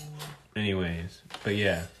 Anyways, but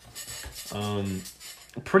yeah,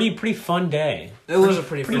 pretty fun day. It was a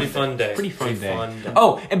pretty Fun day. Pretty fun day. Fun day.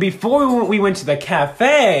 Oh, and before we went to the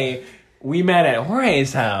cafe, we met at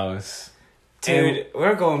Jorge's house. Dude,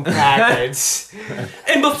 we're going backwards.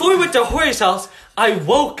 And before we went to Jorge's house, I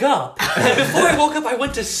woke up. And before I woke up, I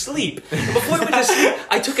went to sleep. And before I went to sleep,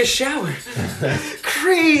 I took a shower.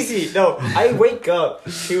 Crazy. No, I wake up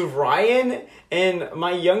to Ryan and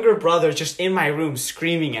my younger brother just in my room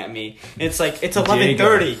screaming at me. It's like, it's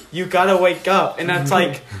 11:30. You gotta wake up. And it's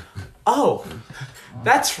like, oh,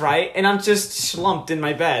 that's right. And I'm just slumped in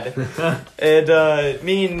my bed. And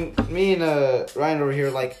me and Ryan over here,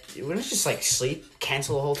 like, we're just like sleep,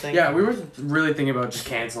 cancel the whole thing. Yeah, we were really thinking about just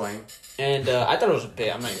canceling. And I thought it was a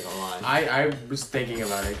bit. I'm not even gonna lie. I was thinking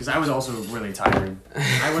about it because I was also really tired.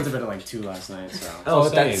 I went to bed at like 2 last night, so. Oh,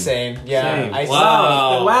 same. that's same. Yeah. Same. I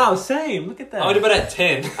Wow. Wow, same. Look at that. I went to bed at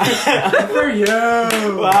 10. Good for you!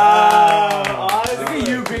 Wow. Look at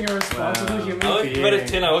you being a responsible human I went being. to bed at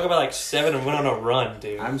 10. I woke up at like 7 and went on a run,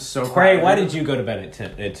 dude. I'm so proud. Craig, why did you go to bed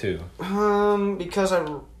at 2? Because I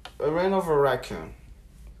ran over a raccoon.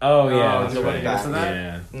 Oh yeah, Oh, that's did right. we get to that?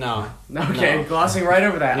 Yeah. No. Okay, No. glossing right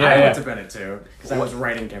over that. Yeah, I yeah. went to bed at 2 because I was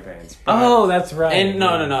writing campaigns. Oh, that's right. And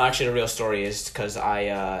no. Actually, the real story is because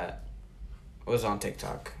I was on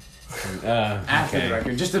TikTok. After okay. the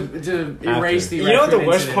record, just to erase the. You know what the raccoon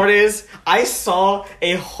worst incident. part is? I saw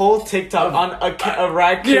a whole TikTok on a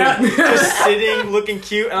raccoon Yeah. just sitting, looking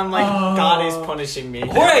cute, and I'm like, Oh. God is punishing me.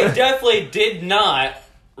 Jorge definitely did not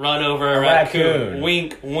run over a raccoon. raccoon.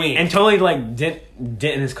 Wink, wink. And totally like dent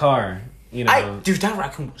in his car. You know. Dude, that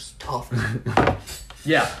raccoon was tough.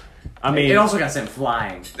 Yeah. I mean, It also got sent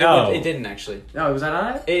flying. Oh. It didn't actually. Oh, was that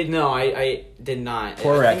on it? No, I did not.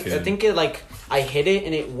 Poor I think, raccoon. I think it like I hit it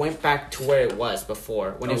and it went back to where it was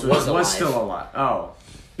before when it So was alive. still alive. Oh.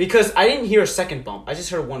 Because I didn't hear a second bump. I just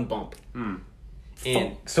heard one bump.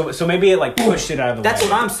 And so maybe it like pushed it out of the that's way.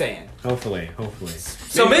 what I'm saying. Hopefully.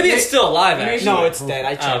 so maybe it's still alive, actually. No, it's dead.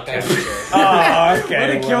 I checked that for sure. Oh, okay.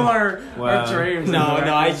 Way to kill our Wow. dreams. No,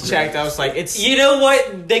 I checked. I was like, it's. You know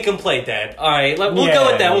what? They can play dead. All right, we'll go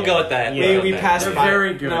with that. We'll go with that. Yeah. We passed They're by.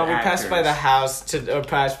 very good No, we passed by actors.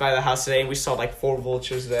 passed by the house today, and we saw like 4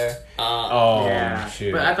 vultures there. Oh, Yeah.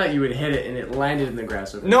 shoot. But I thought you would hit it and it landed in the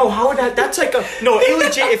grass. Over No, how would that? That's like a no. It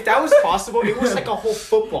legit. If that was possible, it was like a whole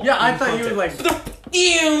football. Yeah, I thought you would like a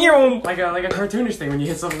cartoonish thing when you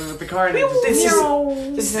hit something with the car and it just.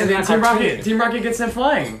 This is And then not Team cartoon. Rocket gets sent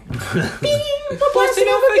flying.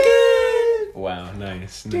 Wow,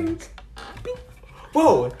 nice.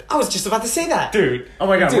 Whoa! I was just about to say that. Dude. Oh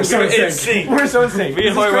my god, we're so in sync. We're so insane. Me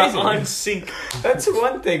and This is Jorge were crazy. on sync. That's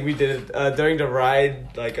one thing we did during the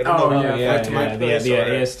ride. Like I don't Oh, know. yeah, Yeah, back to my yeah, place the or-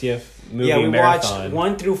 ASTF movie Yeah, we marathon. watched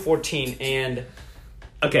 1 through 14, and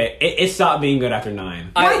Okay, it stopped being good after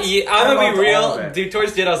 9. I'm I gonna be loved all of real. it. Dude,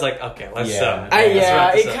 towards the end, I was like, okay, let's Yeah. let's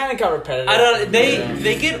wrap this it up. kind of got repetitive. I don't.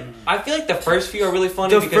 They get. I feel like the first few are really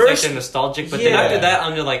funny The because first- they're nostalgic, but then yeah. after that,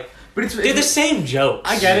 I'm just like, But it's they're the same jokes.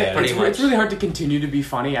 I get it. Yeah. pretty much. It's really hard to continue to be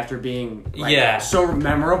funny after being like, Yeah. so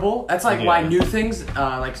memorable. That's like Yeah. why new things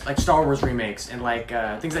like Star Wars remakes and like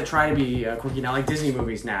things that try to be quirky now, like Disney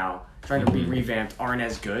movies now, trying to be revamped aren't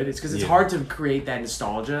as good. It's because it's hard to create that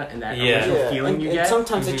nostalgia and that original feeling you and get.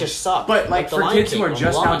 Sometimes it just sucks. But like the for Lion kids King who are or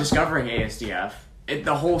just now Mulan. discovering ASDF,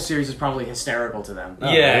 the whole series is probably hysterical to them.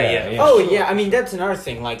 Yeah. Oh yeah, I mean that's another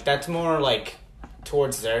thing. Like that's more like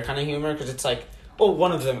towards their kind of humor because it's like,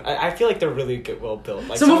 one of them. I feel like they're really good, well built.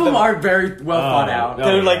 Like some of them are very well thought out.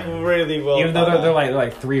 They're like really well. Even though they're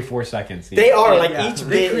like 3-4 seconds. They are like Yeah. each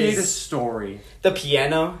They bit create a is story. the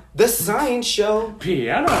piano, the science show.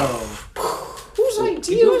 Piano.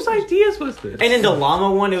 Whose ideas was this? And in the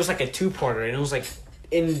llama one, it was like a 2-parter, and it was like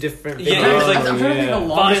in different. Yeah, I'm it was like trying to think of the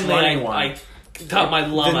longest finally running one. I taught my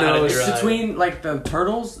llama how to It's drive. between like the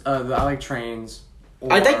turtles, the I Like Trains.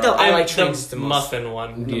 I think I And like the Trains the most. muffin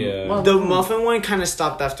one. Yeah. Well, The muffin one kind of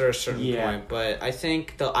stopped after a certain Yeah. point, but I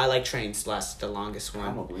think the I Like Trains lasted the longest one.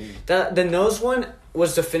 Probably. The nose one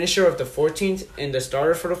was the finisher of the 14th and the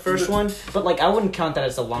starter for the first one, but like I wouldn't count that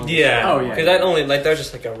as the longest. Yeah. Oh, yeah. Because that only that was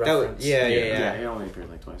just like a That reference. was, yeah. Yeah, it only appeared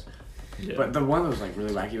like twice. Yeah. But the one that was like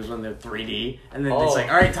really wacky was when they're 3D, and then Oh. it's like,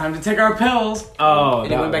 all right, time to take our pills. Oh,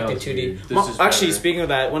 And it went back to 2D. This is Actually, better. speaking of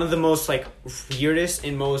that, one of the most like weirdest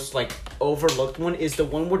and most like overlooked one is the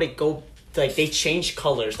one where they go like they change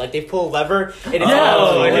colors. Like they pull a lever and it's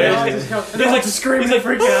Oh, and yeah. they're like screaming, like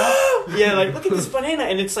freaking out. yeah, like look at this banana,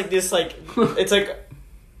 and it's like this like it's like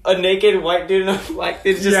a naked white dude and a black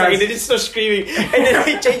dude just like and they just start screaming, and then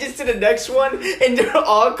he changes to the next one and they're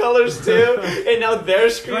all colors too, and now they're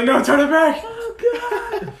screaming. No, turn it back. Oh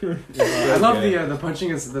god! I love the punching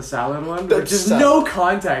is the salad one. The There's just salad. no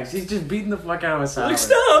context. He's just beating the fuck out of a salad. Like,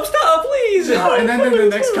 stop, please. No, and then the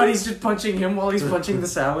next cut, he's just punching him while he's punching the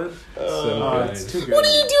salad. So It's too good. What are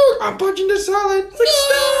you doing? I'm punching the salad. Like,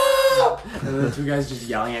 stop! And then the two guys just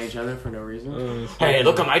yelling at each other for no reason. Hey,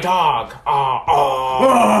 look at my dog.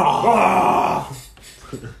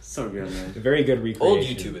 So good, man. Very good recreation. Old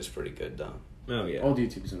YouTube is pretty good though. Oh yeah. Old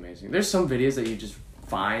YouTube is amazing. There's some videos that you just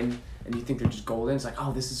find and you think they're just golden. It's like,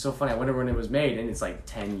 oh, this is so funny. I wonder when it was made, and it's like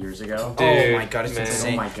 10 years ago. Dude, oh my god, it's man.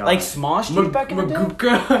 insane. Oh my god. Like Smosh dude back in the day.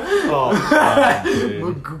 Maguka. Oh,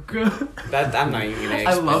 Maguka. that I'm not even gonna I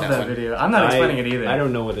explain love that one. video. I'm not explaining it either. I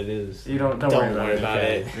don't know what it is. You don't Don't worry about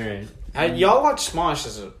it. it. Alright. Y'all watched Smosh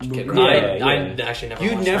as a kid, Yeah. right? I actually never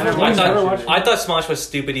You watched never Smosh. watched I thought Smosh was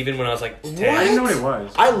stupid even when I was like 10. I didn't know what it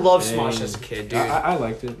was. I love Dang. Smosh as a kid, dude. I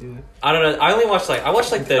liked it. Yeah. I don't know. I only watched I watched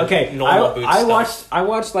the Okay, normal Boots stuff. I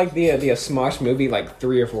watched like the Smosh movie like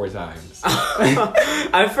 3 or 4 times.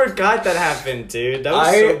 I forgot that happened, dude. That was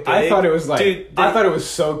so big. I thought it was like Dude, I thought it was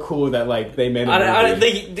so cool that like they made a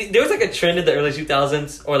movie. There was like a trend in the early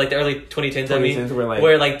 2000s or like the early 2010s. I mean, 2010s where, like-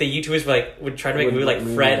 where like the YouTubers would try to make a movie. Like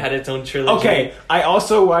Fred had its own trilogy. Okay, I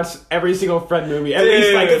also watched every single Fred movie at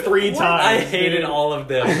least like 3 times. I hated dude. all of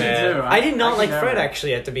them, man. too. I did not like never. Fred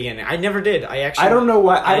actually at the beginning. I never did. I don't know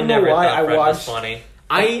why. I don't know never why thought I Fred was watched. funny.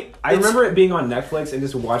 I remember it being on Netflix and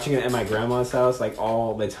just watching it at my grandma's house like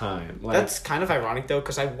all the time. Like, That's kind of ironic though,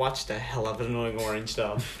 because I watched the hell of Annoying Orange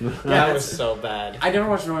though. That was so bad. I never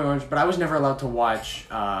watched Annoying Orange, but I was never allowed to watch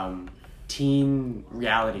teen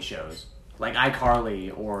reality shows like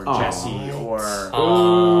iCarly or Aw. Jessie or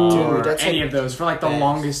Dude, that's any like of those for like the best.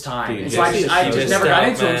 longest time. Dude, And so I Jessie just is never just got out,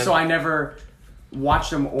 into them, man. so I never watched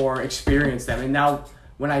them or experienced them. And now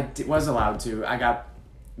when I was allowed to, I got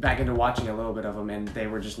back into watching a little bit of them, and they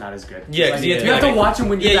were just not as good. Yeah, Like, 'cause you have to watch them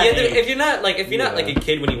when you're yeah, that yeah. age. If you're not like a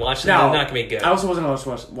kid when you watch them, No, they're not gonna be good. I also wasn't allowed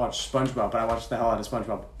to watch SpongeBob, but I watched the hell out of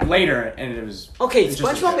SpongeBob later, and it was Okay, it's just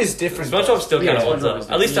SpongeBob okay. is different. SpongeBob still kind of Yeah, holds SpongeBob is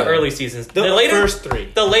up. At least the different. early seasons. The first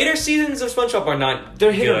 3. The later seasons of SpongeBob are not.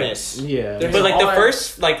 They're hit or good. miss. yeah. But like all the I-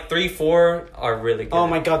 first like 3, 4 are really good. Oh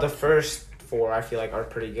my god, the first 4 I feel like are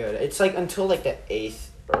pretty good. It's like until like the 8th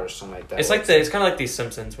or something like that. It's like it's kind of like these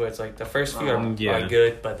Simpsons where it's like the first few Yeah. are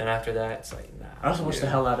good, but then after that it's like nah. I also watched the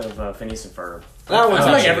hell out of Phineas and Ferb. That one's I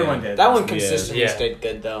feel like actually everyone did. That one consistently Yeah. stayed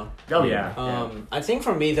good though. Oh yeah. I think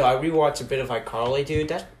for me though, I rewatched a bit of iCarly, dude.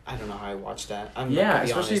 That I don't know how I watched that. I'm Yeah, gonna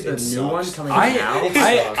be especially honest, the it new one sucks. coming out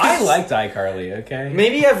now. I liked iCarly. Okay.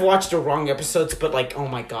 Maybe I've watched the wrong episodes, but like, oh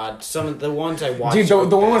my god, some of the ones I watched. Dude, were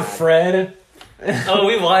the one with bad. Fred. Oh,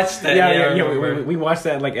 we watched that. Yeah. We watched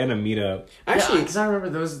that like at a meetup. Actually, Actually, because I remember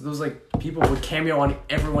those like people would cameo on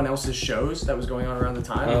everyone else's shows that was going on around the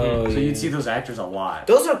time. Oh, so yeah. you'd see those actors a lot.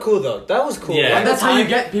 those are cool though. That was cool. Yeah. At And the that's how you time-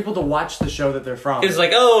 get people to watch the show that they're from. It's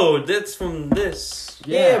like, oh, that's from this.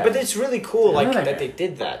 Yeah, but it's really cool, like Yeah. that they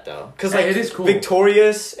did that though. Because Yeah, like it is cool.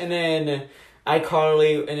 Victorious, and then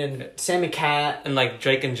iCarly, and then Sammy Cat, And like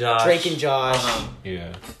Drake and Josh. Drake and Josh.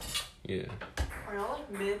 Yeah. Yeah. Are y'all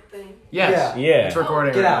like mid thing? Yes. Yeah. It's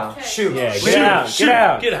recording Get right out. now. Shoot. Yeah. Shoot. Get out. Shoot, Get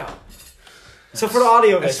out. Get out. So for the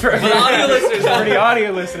audio For listeners. For the audio listeners, the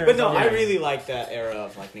audio listeners. But no, I yeah. really like that era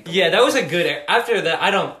of like Nickelodeon. Yeah, that was a good. After that, I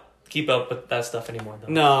don't keep up with that stuff anymore though.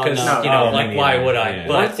 No, because no. you know, Oh, like yeah, why would I? yeah.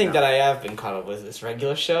 But One thing that I have been caught up with is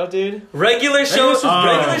Regular Show, dude. Regular Show is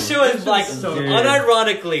like so good.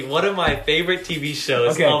 unironically one of my favorite TV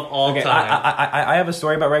shows of all time. I have a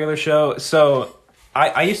story about Regular Show. So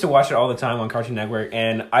I used to watch it all the time on Cartoon Network,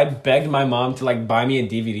 and I begged my mom to like buy me a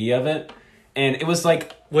DVD of it, and it was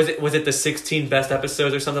like, was it the 16 best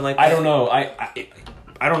episodes or something like that? I don't know.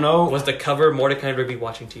 I don't know. Was the cover Mordecai and Rigby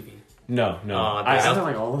watching TV? No. Isn't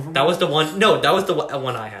like all of them? That was the one. No, that was the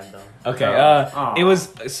one I had though. Okay. It was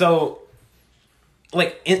so.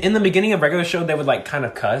 Like in the beginning of Regular Show, they would like kind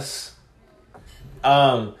of cuss.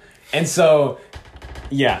 And so,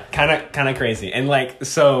 yeah, kind of crazy. And like,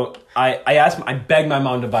 so I begged my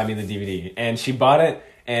mom to buy me the DVD, and she bought it.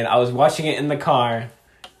 And I was watching it in the car,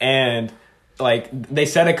 and like they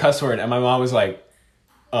said a cuss word, and my mom was like,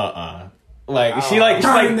 Like she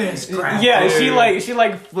this crap, yeah, dude. she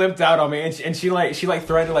flipped out on me, and she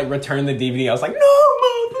threatened to like return the DVD. I was like, no,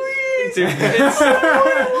 mom, please. Dude, it's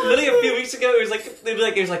literally a few weeks ago. It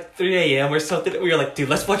was like 3 a.m. or something. We were like, dude,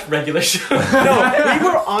 let's watch Regular Show. No, we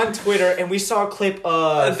were on Twitter and we saw a clip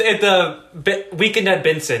of Weekend at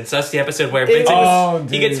Benson's. So that's the episode where Benson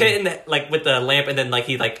he gets hit in the, like with the lamp, and then like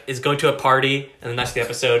he like is going to a party, and then that's the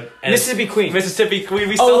episode. And Mississippi Queen. We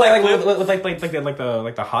saw that clip.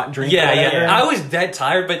 With the hot drink. Yeah. I was dead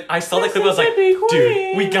tired, but I saw the clip. I was like,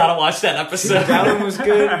 dude, we gotta watch that episode. That one was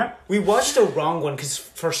good. We watched the wrong one because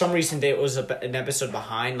for some reason it was an episode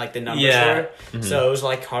behind, like the numbers were. Mm-hmm. So it was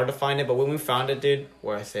like hard to find it. But when we found it, dude,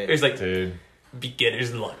 worth it. It was like, dude.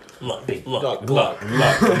 Beginner's luck. Luck.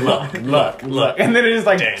 And then it just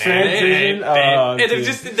like transition. And it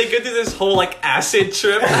just they go through this whole like acid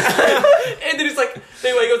trip, and then it's like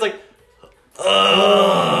it goes like.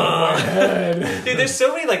 Dude, there's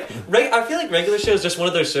so many like I feel like Regular Show is just one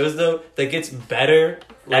of those shows though that gets better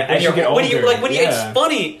like as you get older. It's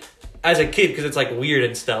funny as a kid because it's like weird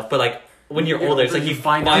and stuff, but like when you're older, it's like you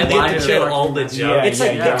finally get to get all the jokes. It's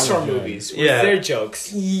like Pixar movies with their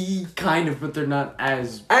jokes. Kind of, but they're not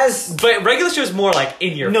as. But Regular Show is more like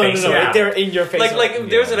in your face. No, they're in your face. Like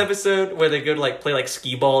there was an episode where they go to like play like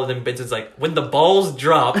skee ball, and then Benson's like, when the balls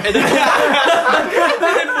drop, and then and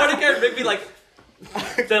then Mordecai and Rigby like.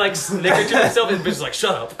 They like snicker to themselves, and Benson's like,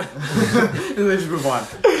 shut up. And they just move on.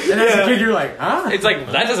 And as a kid, you're like, huh? It's like,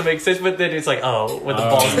 that doesn't make sense, but then it's like, oh, when the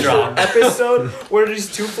balls drop. Episode where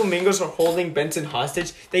these two flamingos are holding Benson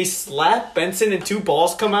hostage. They slap Benson and two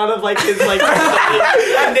balls come out of like his like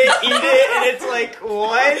and they eat it, and it's like,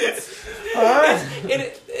 what?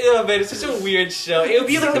 Man, it's such a weird show. It would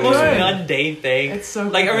be like the most mundane thing. It's so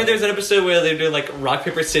like, good. I remember there's an episode where they're doing like rock,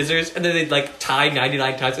 paper, scissors, and then they like tie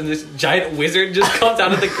 99 times, and this giant wizard just comes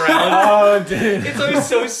out of the ground. Oh, dude. It's always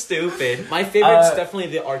so stupid. My favorite's definitely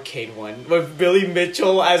the arcade one with Billy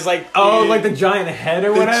Mitchell as like like the giant head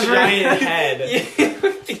or whatever. Giant head.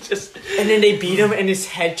 And then they beat him, and his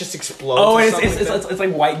head just explodes. Oh, and it's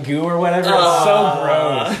like white goo or whatever. It's so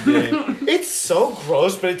gross, dude. It's so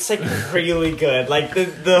gross, but it's like really good. Like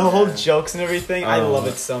the whole jokes and everything. I love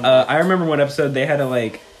it so much. I remember one episode they had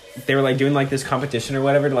to they were like doing like this competition or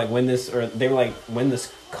whatever to like win this, or they were like win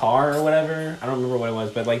this car or whatever. I don't remember what it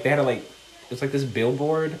was, but like they had to like it's like this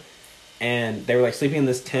billboard, and they were like sleeping in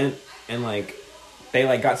this tent, and like they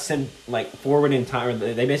like got sent like forward in time. Or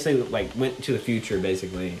they basically like went to the future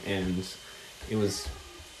basically, and it was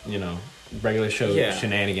Regular Show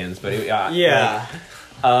shenanigans. But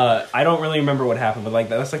I don't really remember what happened, but like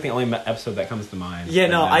that's like the only episode that comes to mind. Yeah,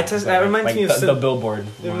 no, that reminds me of the billboard.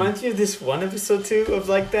 It reminds me of this one episode too of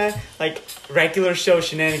like that, like Regular Show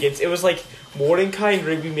shenanigans. It was like Mordecai and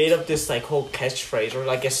Rigby made up this like whole catchphrase or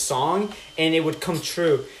like a song, and it would come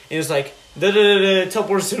true. And it was like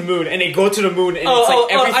teleports to the moon, and they go to the moon, and it's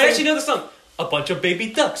like everything. I actually know the song. A bunch of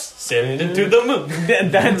baby ducks sailing into the moon.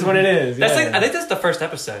 That's what it is. That's I think that's the first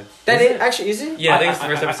episode. Actually is it? Yeah, I think it's the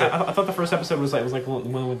first episode. I thought the first episode was like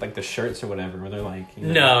one with like the shirts or whatever, where they're like.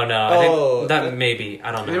 No. I think that maybe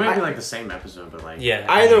I don't know. They might be like the same episode, but like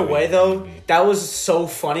Either way, though, that was so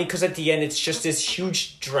funny because at the end it's just this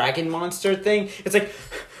huge dragon monster thing. It's like.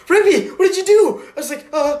 Rigby, what did you do? I was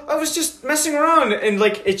like, I was just messing around. And,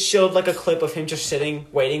 like, it showed, like, a clip of him just sitting,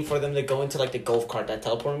 waiting for them to go into, like, the golf cart that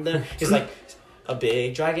teleported him there. He's like, a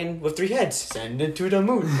big dragon with 3 heads, send it to the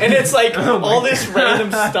moon. And it's, like, all this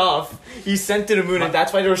random stuff he sent to the moon, and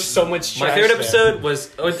that's why there was so much trash. My favorite episode was,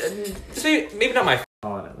 maybe not my favorite.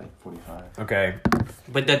 Call it at, like, 45. Okay.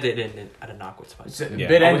 But that didn't, I did not quit Spice.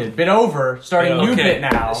 Bit ended. Bit over. Starting new bit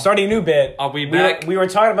now. Starting a new bit. Are we back? We were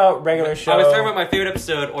talking about Regular Show. I was talking about my favorite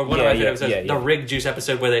episode, or one of my favorite episodes, yeah. the Rig Juice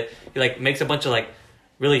episode, where he like makes a bunch of like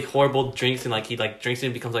really horrible drinks and like he like drinks it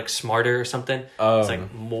and becomes like smarter or something. It's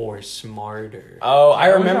like more smarter. Oh, I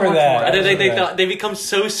remember that. And then they become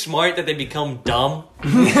so smart that they become dumb.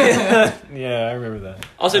 Yeah, I remember that.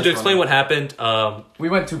 Also, to explain what happened, we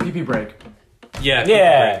went to pee break. Yeah,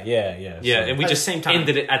 and we just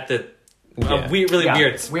ended it at the weird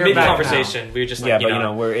mid conversation. We were just like,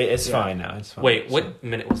 it's fine now. It's fine. Wait, what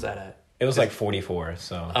minute was that at? It was like 44,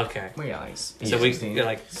 so... Okay. We got like... So we got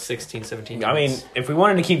like 16, 17 minutes. I mean, if we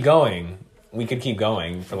wanted to keep going, we could keep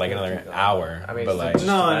going for like another hour. I mean, but like...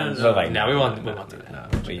 No, we won't do that. No,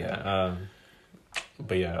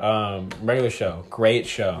 but yeah, regular show. Great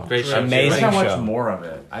show. Amazing show. I watched more of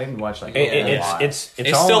it. I didn't watch like it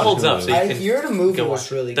still holds up. So I heard the movie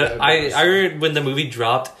was really good. I heard when the movie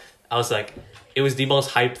dropped, I was like... It was the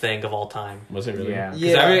most hype thing of all time. Was it really? Yeah.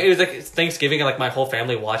 It was like Thanksgiving and like my whole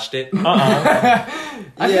family watched it. I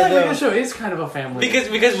feel like the show is kind of a family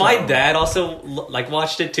because my dad also like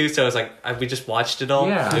watched it too, so it was like we just watched it all.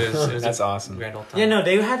 Yeah, it was that's awesome. Grand old time. Yeah, no,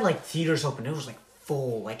 they had like theaters open. It was like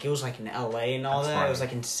full. Like it was like in LA and all that. It was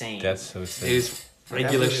like insane. That's so sick. It was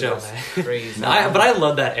regular show, man. Crazy. But I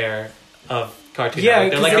love that era of cartoon.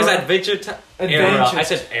 Yeah, like his Adventure era. I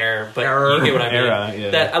said era, but you get what I mean. Era,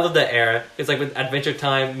 yeah. That I love that era. It's like with Adventure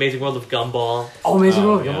Time, Amazing World of Gumball. Oh, Amazing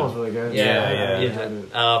World of Gumball is really good.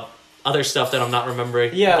 Yeah. Other stuff that I'm not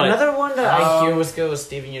remembering. Yeah, but another one that I hear was good was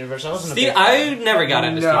Steven Universe. I wasn't a big fan. I never got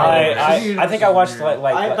into Steven Universe. I think I watched the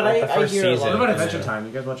first hear a lot. season. What about Adventure Time?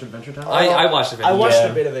 You guys watch Adventure Time? I watched Adventure Time. I watched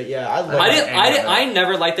a bit of it. Yeah, I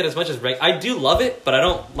never liked it as much as I do love it, but I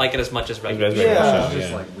don't like it as much as regular. It's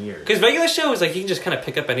just like weird. Because regular show is like you can just kind of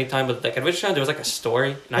pick up anytime, but like Adventure Time there was like a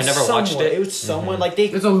story, and I never watched it. It was somewhat like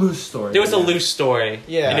It's a loose story. There was a loose story.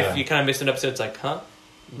 Yeah. And if you kind of missed an episode, it's like, huh?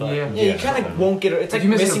 But, you kind of won't get it. It's like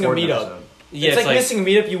missing a meetup. Yeah, it's like missing a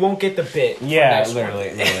meetup. You won't get the bit. Yeah, literally.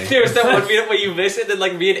 There was that one meetup where you missed it, and then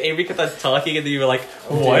like me and Avery kept on talking, and then you were like,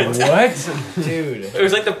 "What? Dude?" It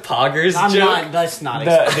was like the Poggers joke. That's not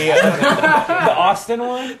the Austin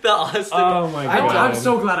one. The Austin. Oh my god! I'm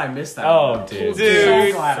so glad I missed that. Oh, dude.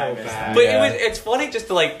 So glad I missed that. But it's funny just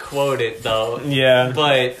to like quote it though. Yeah.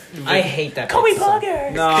 But I hate that. Call me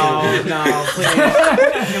Poggers. No, please.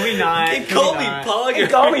 Can we not? Call me Poggers.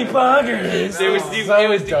 Call me Poggers. It was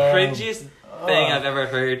the cringiest thing I've ever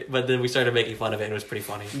heard, but then we started making fun of it and it was pretty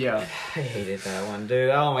funny. Yeah. I hated that one,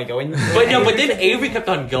 dude. Oh my god. But then Avery kept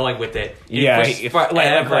on going with it. Yeah, like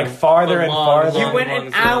farther and farther. You went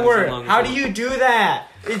an hour. How do you do that?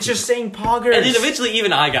 It's just saying Poggers. And then eventually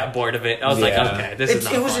even I got bored of it. I was like, okay, this is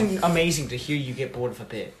not It was fun. amazing to hear you get bored of a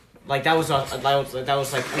bit. Like that was like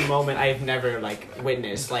a moment I've never like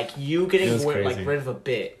witnessed. Like you getting rid of a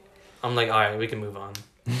bit. I'm like, all right, we can move on.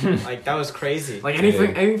 Like that was crazy. Like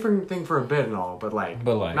anything for a bit and all, but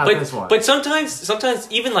not this one. But sometimes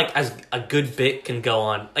even like as a good bit can go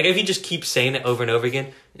on. Like if you just keep saying it over and over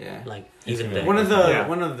again. Yeah. Like even then. One of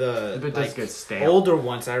the it does get stale. Older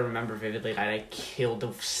ones I remember vividly that I killed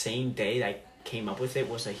the same day that I came up with it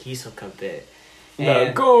was a Hisoka bit.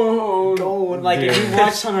 Go. Like if you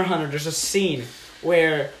watch Hunter x Hunter, there's a scene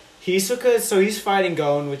where Hisoka, so he's fighting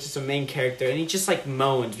Gon, which is the main character, and he just like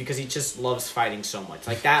moans because he just loves fighting so much,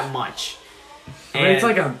 like that much. And it's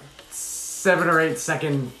like a 7 or 8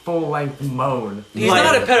 second full length moan. He's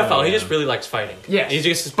not a pedophile. He just really likes fighting. Yeah, he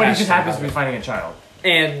just happens to be fighting a child.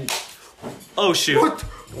 And oh shoot!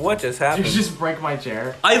 What just happened? Did you just break my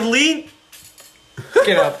chair? I lean.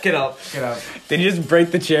 Get up! Did you just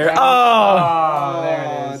break the chair?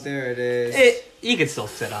 Oh, there it is. You can still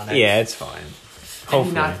sit on it. Yeah, it's fine.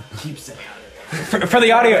 Hopefully. Not keep sitting on it. For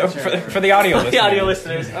the audio, for the audio listeners. The audio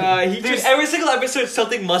listeners. Dude, every single episode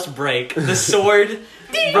something must break. The sword broke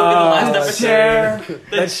in the last episode.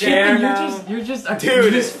 The chair. You're just a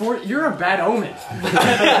dude. You're a bad omen.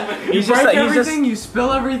 You break everything. You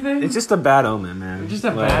spill everything. It's just a bad omen, man. You're just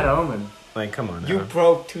a bad omen. Like, come on. You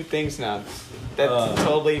broke 2 things now. That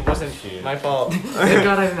totally wasn't my fault. Thank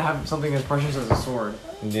God I didn't have something as precious as a sword.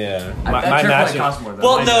 Yeah. My magic cost more.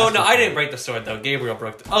 Well, no, I didn't break the sword though. Gabriel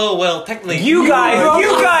broke the. Oh well, technically. You guys, you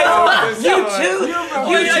two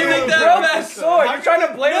broke the sword. You're trying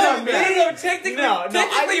to blame it on me. No,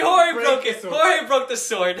 technically, Jorge broke it. Jorge broke the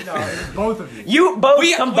sword. No, both of you. You both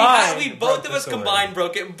combined. We both of us combined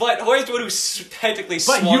broke it, but Jorge's the one who technically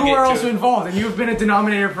swung it. But you were also involved, and you've been a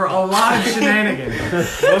denominator for a lot of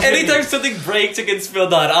shenanigans. Anytime something breaks and gets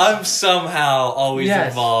spilled on, I'm somehow always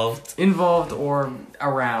involved. Involved or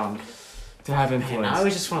around to have influence. I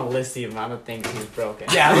always just want to list the amount of things he's broken.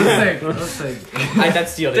 Yeah, let's say.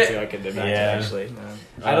 That's the other 2 I can imagine, actually.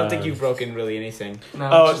 No. I don't think you've broken really anything.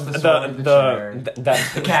 No, just the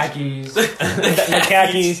khakis. The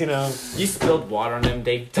khakis, you know. You spilled water on them.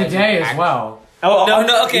 Today as well. Oh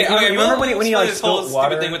no. Okay, you remember when you like this whole spilled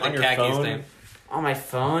water stupid thing with on the your khakis phone? thing? On my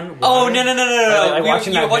phone. Oh water? no! Like,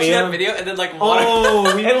 watching You were watching that that video and then like water.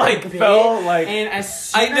 Oh, we It like bit, fell like. and as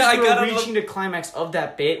soon as we were reaching the climax of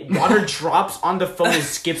that bit, water drops on the phone and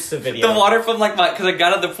skips the video. The water from like because I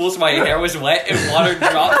got out of the pool, so my hair was wet, and water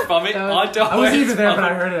dropped from it onto. I wasn't even there, but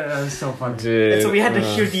I heard it. It was so funny. Dude, And so we had to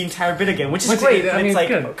hear the entire bit again, which is Which- great. I And mean, it's like,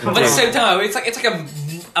 good. come But at the on. same time, it's like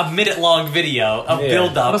a minute long video of Yeah.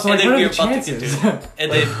 build up, Also, and like, then what we are were the about to chances? get to it,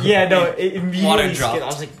 and then Yeah, no, it immediately Water skipped. dropped. I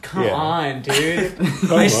was like, come Yeah. on, dude.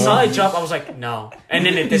 When I saw it drop, I was like, no. And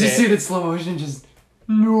then it Did did you see it. it in slow motion? Just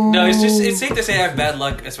no. no, it's safe to say I have bad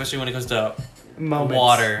luck, especially when it comes to Moments.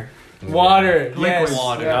 water, Water. Yes.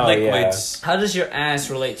 water, Yeah. Oh, liquids. How does your ass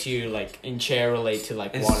relate to you, like, in chair relate to,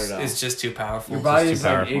 like, water, though? It's just too powerful. Your body too is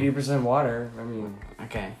like powerful. 80% water. I mean,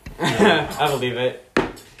 Okay. I believe it.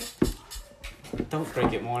 Don't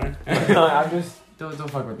break it more. I'm just. don't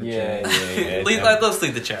fuck with the Yeah, chair. Let's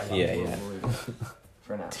leave the chair. Yeah.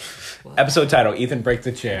 For now. Episode title: Ethan breaks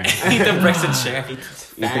the chair. Ethan breaks the chair.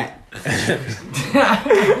 Fat.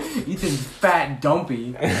 Ethan fat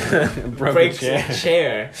dumpy. Broke Breaks the chair. the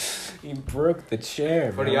chair. He broke the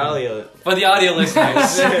chair. For man. the audio. For the audio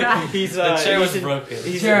listeners, He's, the chair was he's in- broken.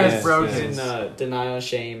 He's Chair is Yes, broken. He's in denial,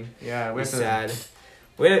 shame. Yeah, we He's have to. sad.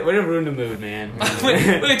 Way to ruin the mood, man. we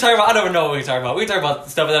were talking about. I don't know what we were talking about. We were talking about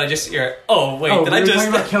stuff that I just hear. Oh wait, Oh, did we I were just?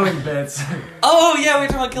 talking about killing bits. Oh yeah, we were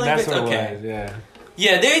talking about killing That's bits. what Okay. it was. Yeah.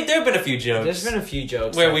 Yeah, there have been a few jokes. There's been a few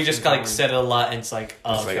jokes where that's we just been like common. said it a lot, and it's like,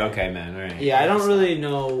 oh, It's like okay, man. All right. Yeah, I don't really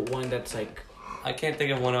know one that's like. I can't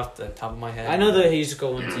think of one off the top of my head. I know the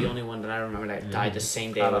musical one's the only one that I remember that died the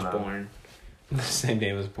same day I I was don't know. born. The same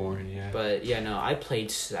day I was born. Yeah. But yeah, no, I played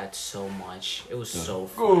that so much. It was so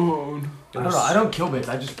fun. God. I don't know. I don't kill bits.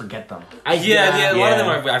 I just forget them. Yeah, a lot of them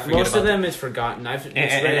are. I forget Most about of them is forgotten.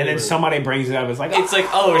 And then somebody brings it up. It's like It's like,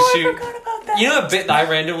 oh shoot. You know a bit that I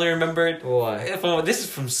randomly remembered? What? This is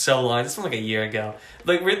from so long. This is from like a year ago.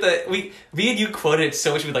 Like me and you quoted it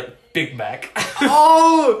so much with like Big Mac.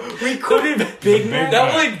 Oh, we couldn't Big Mac.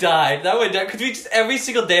 That one died. Because we just every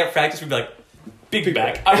single day at practice we'd be like, Big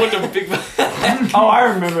Mac. I want a Big Mac. oh, I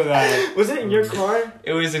remember that. Was it in your car?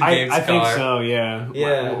 It was in Dave's I think car. so. Yeah.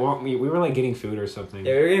 Yeah. We were like getting food or something.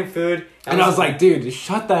 Yeah, we were getting food, And I was like, dude, just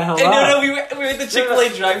shut the hell And up. no, we were at the Chick-fil-A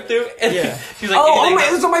drive-thru, and Yeah. she's like, Oh, anything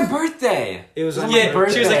it was on my birthday. it was on yeah, my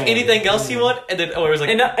birthday. she was like, anything else you want? And then, it was like,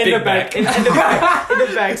 In the Big back, Mac. in the back, in the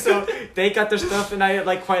back. So they got their stuff, and I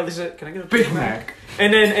like quietly said, "Can I get a Big Mac?"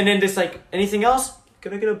 And then this like, anything else?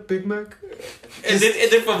 Can I get a Big Mac? And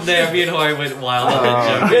then from there, me and Jorge went wild on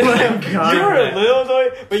that joke. You were a little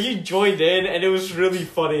annoyed, but you joined in, and it was really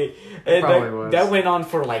funny. And Probably was. that went on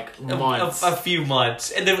for like months. A few months,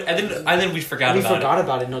 and then we forgot we about forgot it.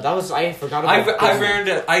 about it. No, that was I forgot I about. learned.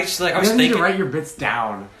 I was You don't need to thinking. write your bits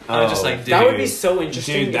down. I was just like, dude. That would be so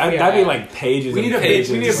interesting. Dude, if we that'd be had- like pages. We need and a bit.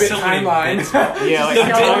 pages. We need a bit So many timeline. bits. Yeah, like The Just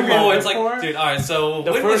bit how long more, we it's did like, before. dude, alright, so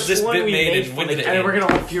The when was first this one bit we made made and when for did it the- And end? we're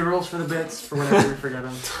gonna have funerals for the bits for whenever we forget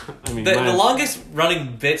them. I mean, The mine- longest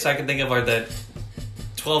running bits I can think of are the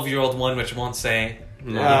 12-year-old one, which I won't say.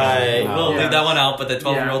 No. We'll Yeah. leave that one out, but the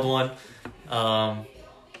 12-year-old one.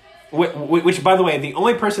 Which, by the way, the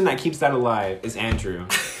only person that keeps that alive is Andrew.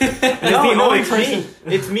 And No, it's the only person.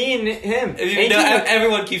 It's me and him.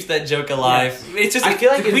 Everyone keeps that joke alive. It's just I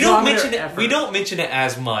feel like we it's don't not mention their it. effort. We don't mention it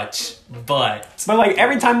as much, but But like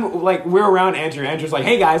every time like we're around Andrew's like,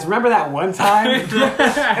 "Hey guys, remember that one time?"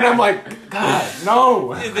 And I'm like, "God,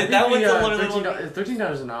 no." that one's a little.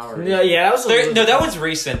 $13 an hour. Yeah, that was. No, that was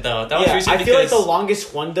recent though. That was Yeah, recent I feel like because the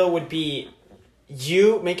longest one though would be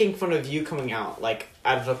you making fun of you coming out like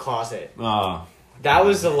out of the closet. Oh. That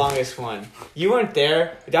was the longest one. You weren't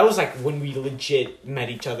there. That was like when we legit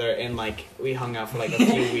met each other and like we hung out for like a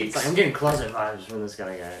few It's weeks. like, I'm getting closet vibes from this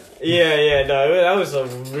guy. Yeah, no, that was a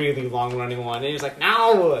really long running one. And he was like,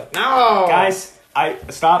 no, Guys,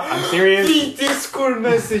 stop. I'm serious. the Discord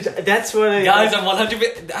message. That's what I. guys, I'm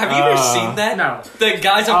 100. Have you ever seen that? No. The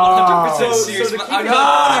guys are 100% So serious. to but keep I'm it-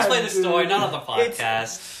 gonna explain the story, not on the It's-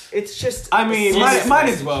 podcast. It's just. I mean, It's- might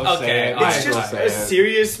as well Okay, say it. alright, Might It's as well just say a it.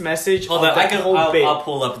 serious message. Hold of on, that whole bit. I'll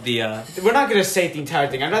pull up the. We're not gonna say the entire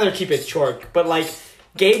thing. I'd rather keep it short. But like,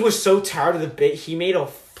 Gabe was so tired of the bit, he made a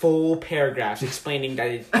full paragraph explaining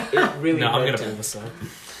that it really No, I'm hurt gonna pull him. this up.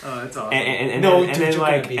 Oh, that's awesome. And No, then, dude, and then you're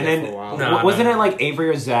like, gonna be and there then for a while. No, wasn't no. it like Avery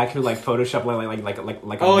or Zach who like photoshopped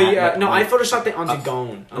like Oh a map, yeah, like, no, I like, photoshopped it onto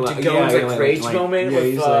Gone. Onto yeah, Gone's yeah, like rage like- moment yeah, with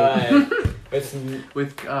he's like-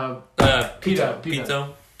 With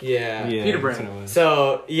Pito. yeah. Yeah, Peter that's Brand. what it was.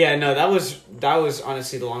 So yeah, no, that was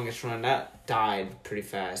honestly the longest run. That died pretty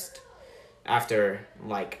fast after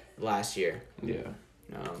like last year. Yeah.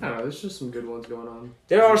 I don't know. There's just some good ones going on.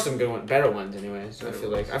 There are some good ones, better ones, anyways. I feel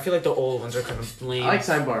like the old ones are kind of lame. I like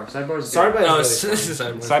Sidebar. Sidebar's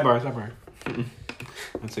Sidebar.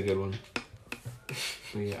 That's a good one.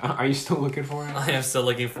 Yeah. Are you still looking for it? I am still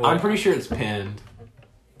looking for it. I'm pretty sure it's pinned.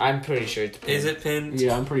 I'm pretty sure it's pinned. Is it pinned?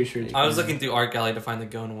 Yeah, I'm pretty sure it's pinned. I was looking through Art Gallery to find the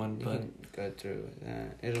Gon one, but go through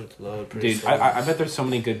that. It'll load pretty Dude, I bet there's so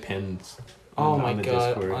many good pins. Oh my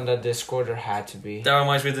god, Discord. On the Discord there had to be. That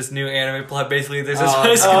reminds me of this new anime plot. Basically, there's this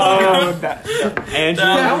high school. Andrew,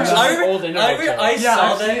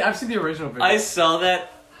 I've seen the original video. I saw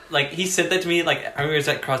that. Like, he said that to me. Like, I remember it was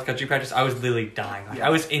at cross country practice. I was literally dying. Like, I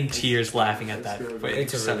was in tears laughing at that.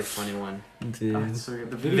 It's a really funny one. Dude. So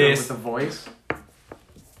the video with the voice.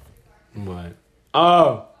 What?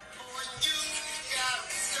 Oh.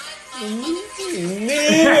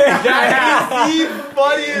 That is the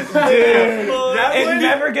funniest dude. It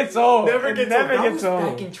never gets old. Never gets old.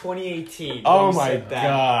 Back in 2018. Oh my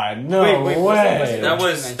god! No way. That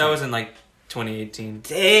was in like 2018.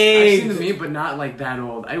 Dang. I've seen the meme, but not like that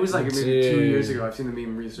old. It was like maybe 2 years ago. I've seen the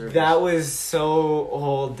meme resurface. That was so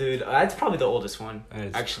old, dude. That's probably the oldest one.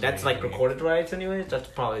 Actually, that's like crazy. recorded rights, anyways. That's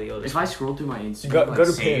probably the oldest. If I scroll through my Instagram, go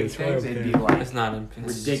to save page. things, it'd be like It's not in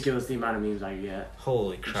pins. ridiculous the amount of memes I get.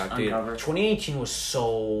 Holy crap, dude. Uncover. 2018 was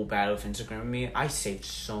so bad with Instagram. I saved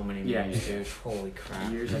so many memes, Yeah, dude. Holy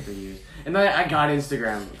crap. Years after years. And then I got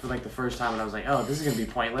Instagram for like the first time, and I was like, oh, this is gonna be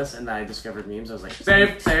pointless. And then I discovered memes. I was like, save.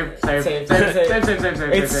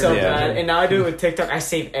 It's so Yeah. bad. And now I do it with TikTok. I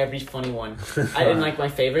save every funny one. I didn't like my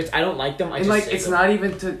favorites. I don't like them. I And just like, save it's them. not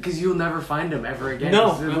even because you'll never find them ever again.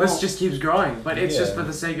 No, the I list won't. just keeps growing. But it's just for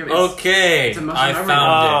the sake of it. Okay, it's a muscle I memory.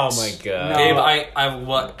 found it. Oh my god.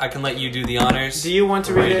 Gabe, I can let you do the honors. Do you want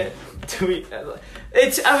to read it?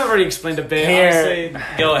 I've already explained a bit. Here.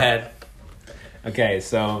 Honestly. Go ahead. Okay,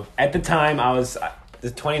 so at the time it's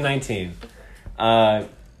 2019.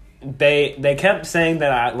 They kept saying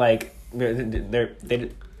that I like they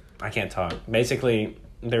I can't talk. Basically,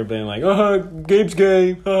 they were being like, Gabe's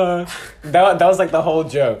gay. That was like the whole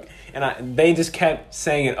joke. And they just kept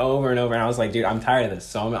saying it over and over. And I was like, dude, I'm tired of this.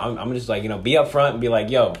 So I'm just like, be upfront and be like,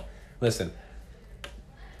 yo, listen,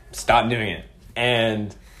 stop doing it.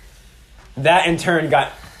 And that in turn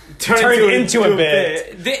got turned into a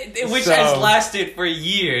bit. Which has lasted for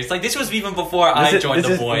years. Like, this was even before I joined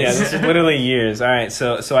The Voice. Yeah, this is literally years. All right,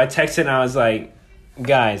 so I texted and I was like,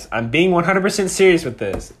 guys, I'm being 100% serious with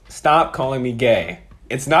this. Stop calling me gay.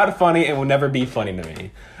 It's not funny and will never be funny to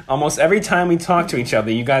me. Almost every time we talk to each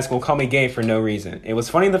other, you guys will call me gay for no reason. It was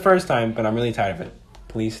funny the first time, but I'm really tired of it.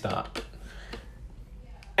 Please stop.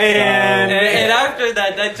 And after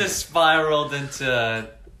that just spiraled into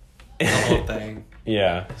the whole thing.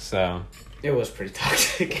 Yeah, so... It was pretty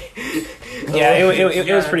toxic. Yeah,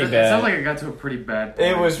 it was pretty bad. It sounds like it got to a pretty bad point.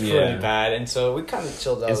 It was pretty bad, and so we kind of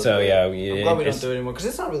chilled out. And so, yeah, I'm glad we don't do it anymore, because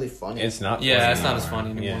it's not really funny. It's not Yeah, funny it's not as anymore. funny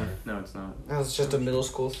anymore. Yeah. No, it's not. It was just a middle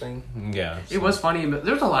school thing. Yeah. It was funny.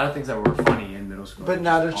 There was a lot of things that were funny in middle school. But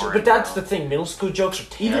now they're but that's the thing. Middle school jokes are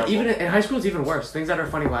terrible. Even in high school, it's even worse. Things that are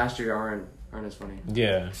funny last year aren't as funny.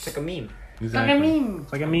 Yeah. It's like a meme. Exactly.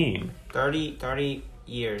 It's like a meme. 30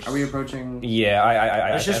 years. Are we approaching? Yeah,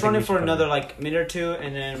 I Let's just think run we it for should another like minute or two,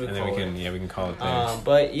 and then we call it. we can call it there.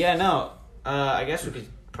 But yeah, no. I guess we could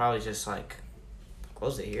probably just like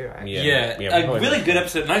close it here. Actually. Yeah, a probably really would. good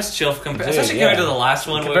episode. Nice chill, especially Dude, compared to yeah. the last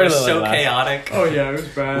one, where Compared it was to so the last- chaotic. Oh yeah, it was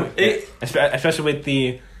bad. Especially with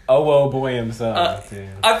the boy himself.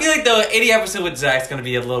 I feel like though any episode with Zach's gonna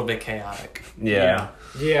be a little bit chaotic. Yeah.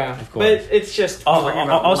 Yeah, Of course. but it's just.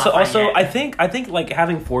 Also, I think like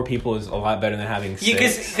having 4 people is a lot better than having 6. Yeah,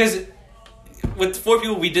 because with 4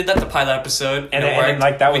 people we did that the pilot episode And it then, worked.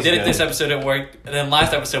 like, that we was did it good. this episode, it worked, and then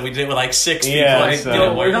last episode we did it with like 6 people. Yeah, Like, so-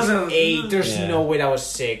 it It worked. doesn't. 8. There's Yeah. no way that was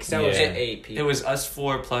 6. That was Yeah. 8 people. It was us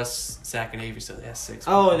 4 plus Zach and Avery, so that's 6.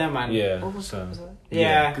 Oh, never mind. Yeah, What was so- that?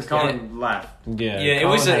 Yeah. Because Colin laughed. Yeah. Yeah, it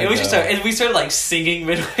was Colin just had, and we started like singing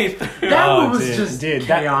midway through. That one was just dude,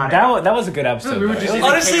 chaotic. that was a good episode. We were though. just It in was-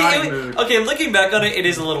 a Honestly, chaotic mood. okay, looking back on it, it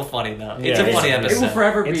is a little funny though. It's Yeah, a funny it's- episode. It will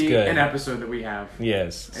forever It's be good. an episode that we have,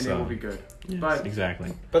 yes, and so- it will be good. yes, But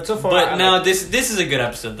exactly. But so far. But no, this is a good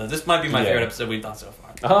episode though. This might be my Yeah. favorite episode we've done so far.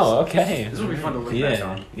 Oh, okay. this will be fun to look back Yeah,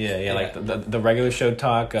 on. yeah, like the regular show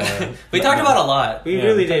talk. We talked about a lot. We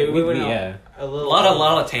really did. We went yeah, a A little. lot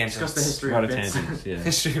of Discuss tangents. the history a lot of of bits. tangents. Yeah,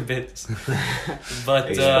 History bits. But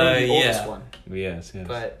It's probably the oldest yeah. one. yes.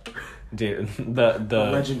 But Dude, The the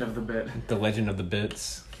legend of the bit. legend of the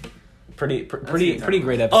bits. Pretty the pretty entire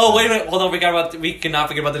great episode. Oh wait a minute, hold on. We cannot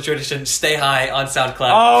forget about the tradition. Stay high on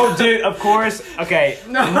SoundCloud. Oh, dude, of course. Okay,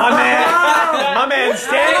 my man,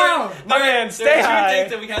 stay There are two high.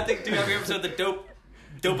 things that we have to do every episode. The dope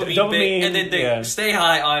Dopamine bit, and then they stay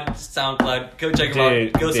high on SoundCloud. Go check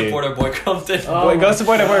him out. Go support our boy Crumpton. Go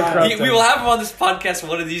support our boy Crumpton. We will have him on this podcast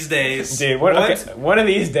one of these days. Dude, one of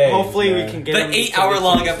these days. Hopefully we can get the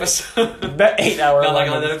 8-hour-long episode. That 8-hour. No, like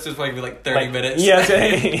that episode's probably gonna be like 30 minutes. Yeah,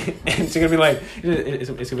 it's gonna be like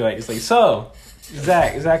it's like so.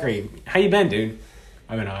 Zachary, how you been, dude?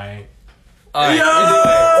 I've been alright. Okay,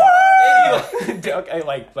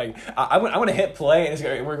 I want to hit play and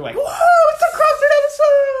we're like, whoa, it's a Crumpton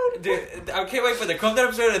episode. Dude, I can't wait for the Crumpton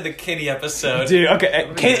episode and the Kenny episode. Dude,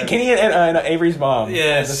 okay, Kenny and Avery's mom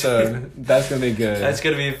episode. That's gonna be good. That's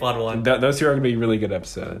gonna be a fun one. Those two are gonna be really good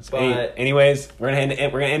episodes. But anyways, we're gonna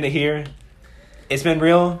end it here. It's been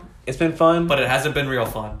real. It's been fun, but it hasn't been real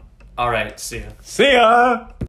fun. All right, see ya. See ya.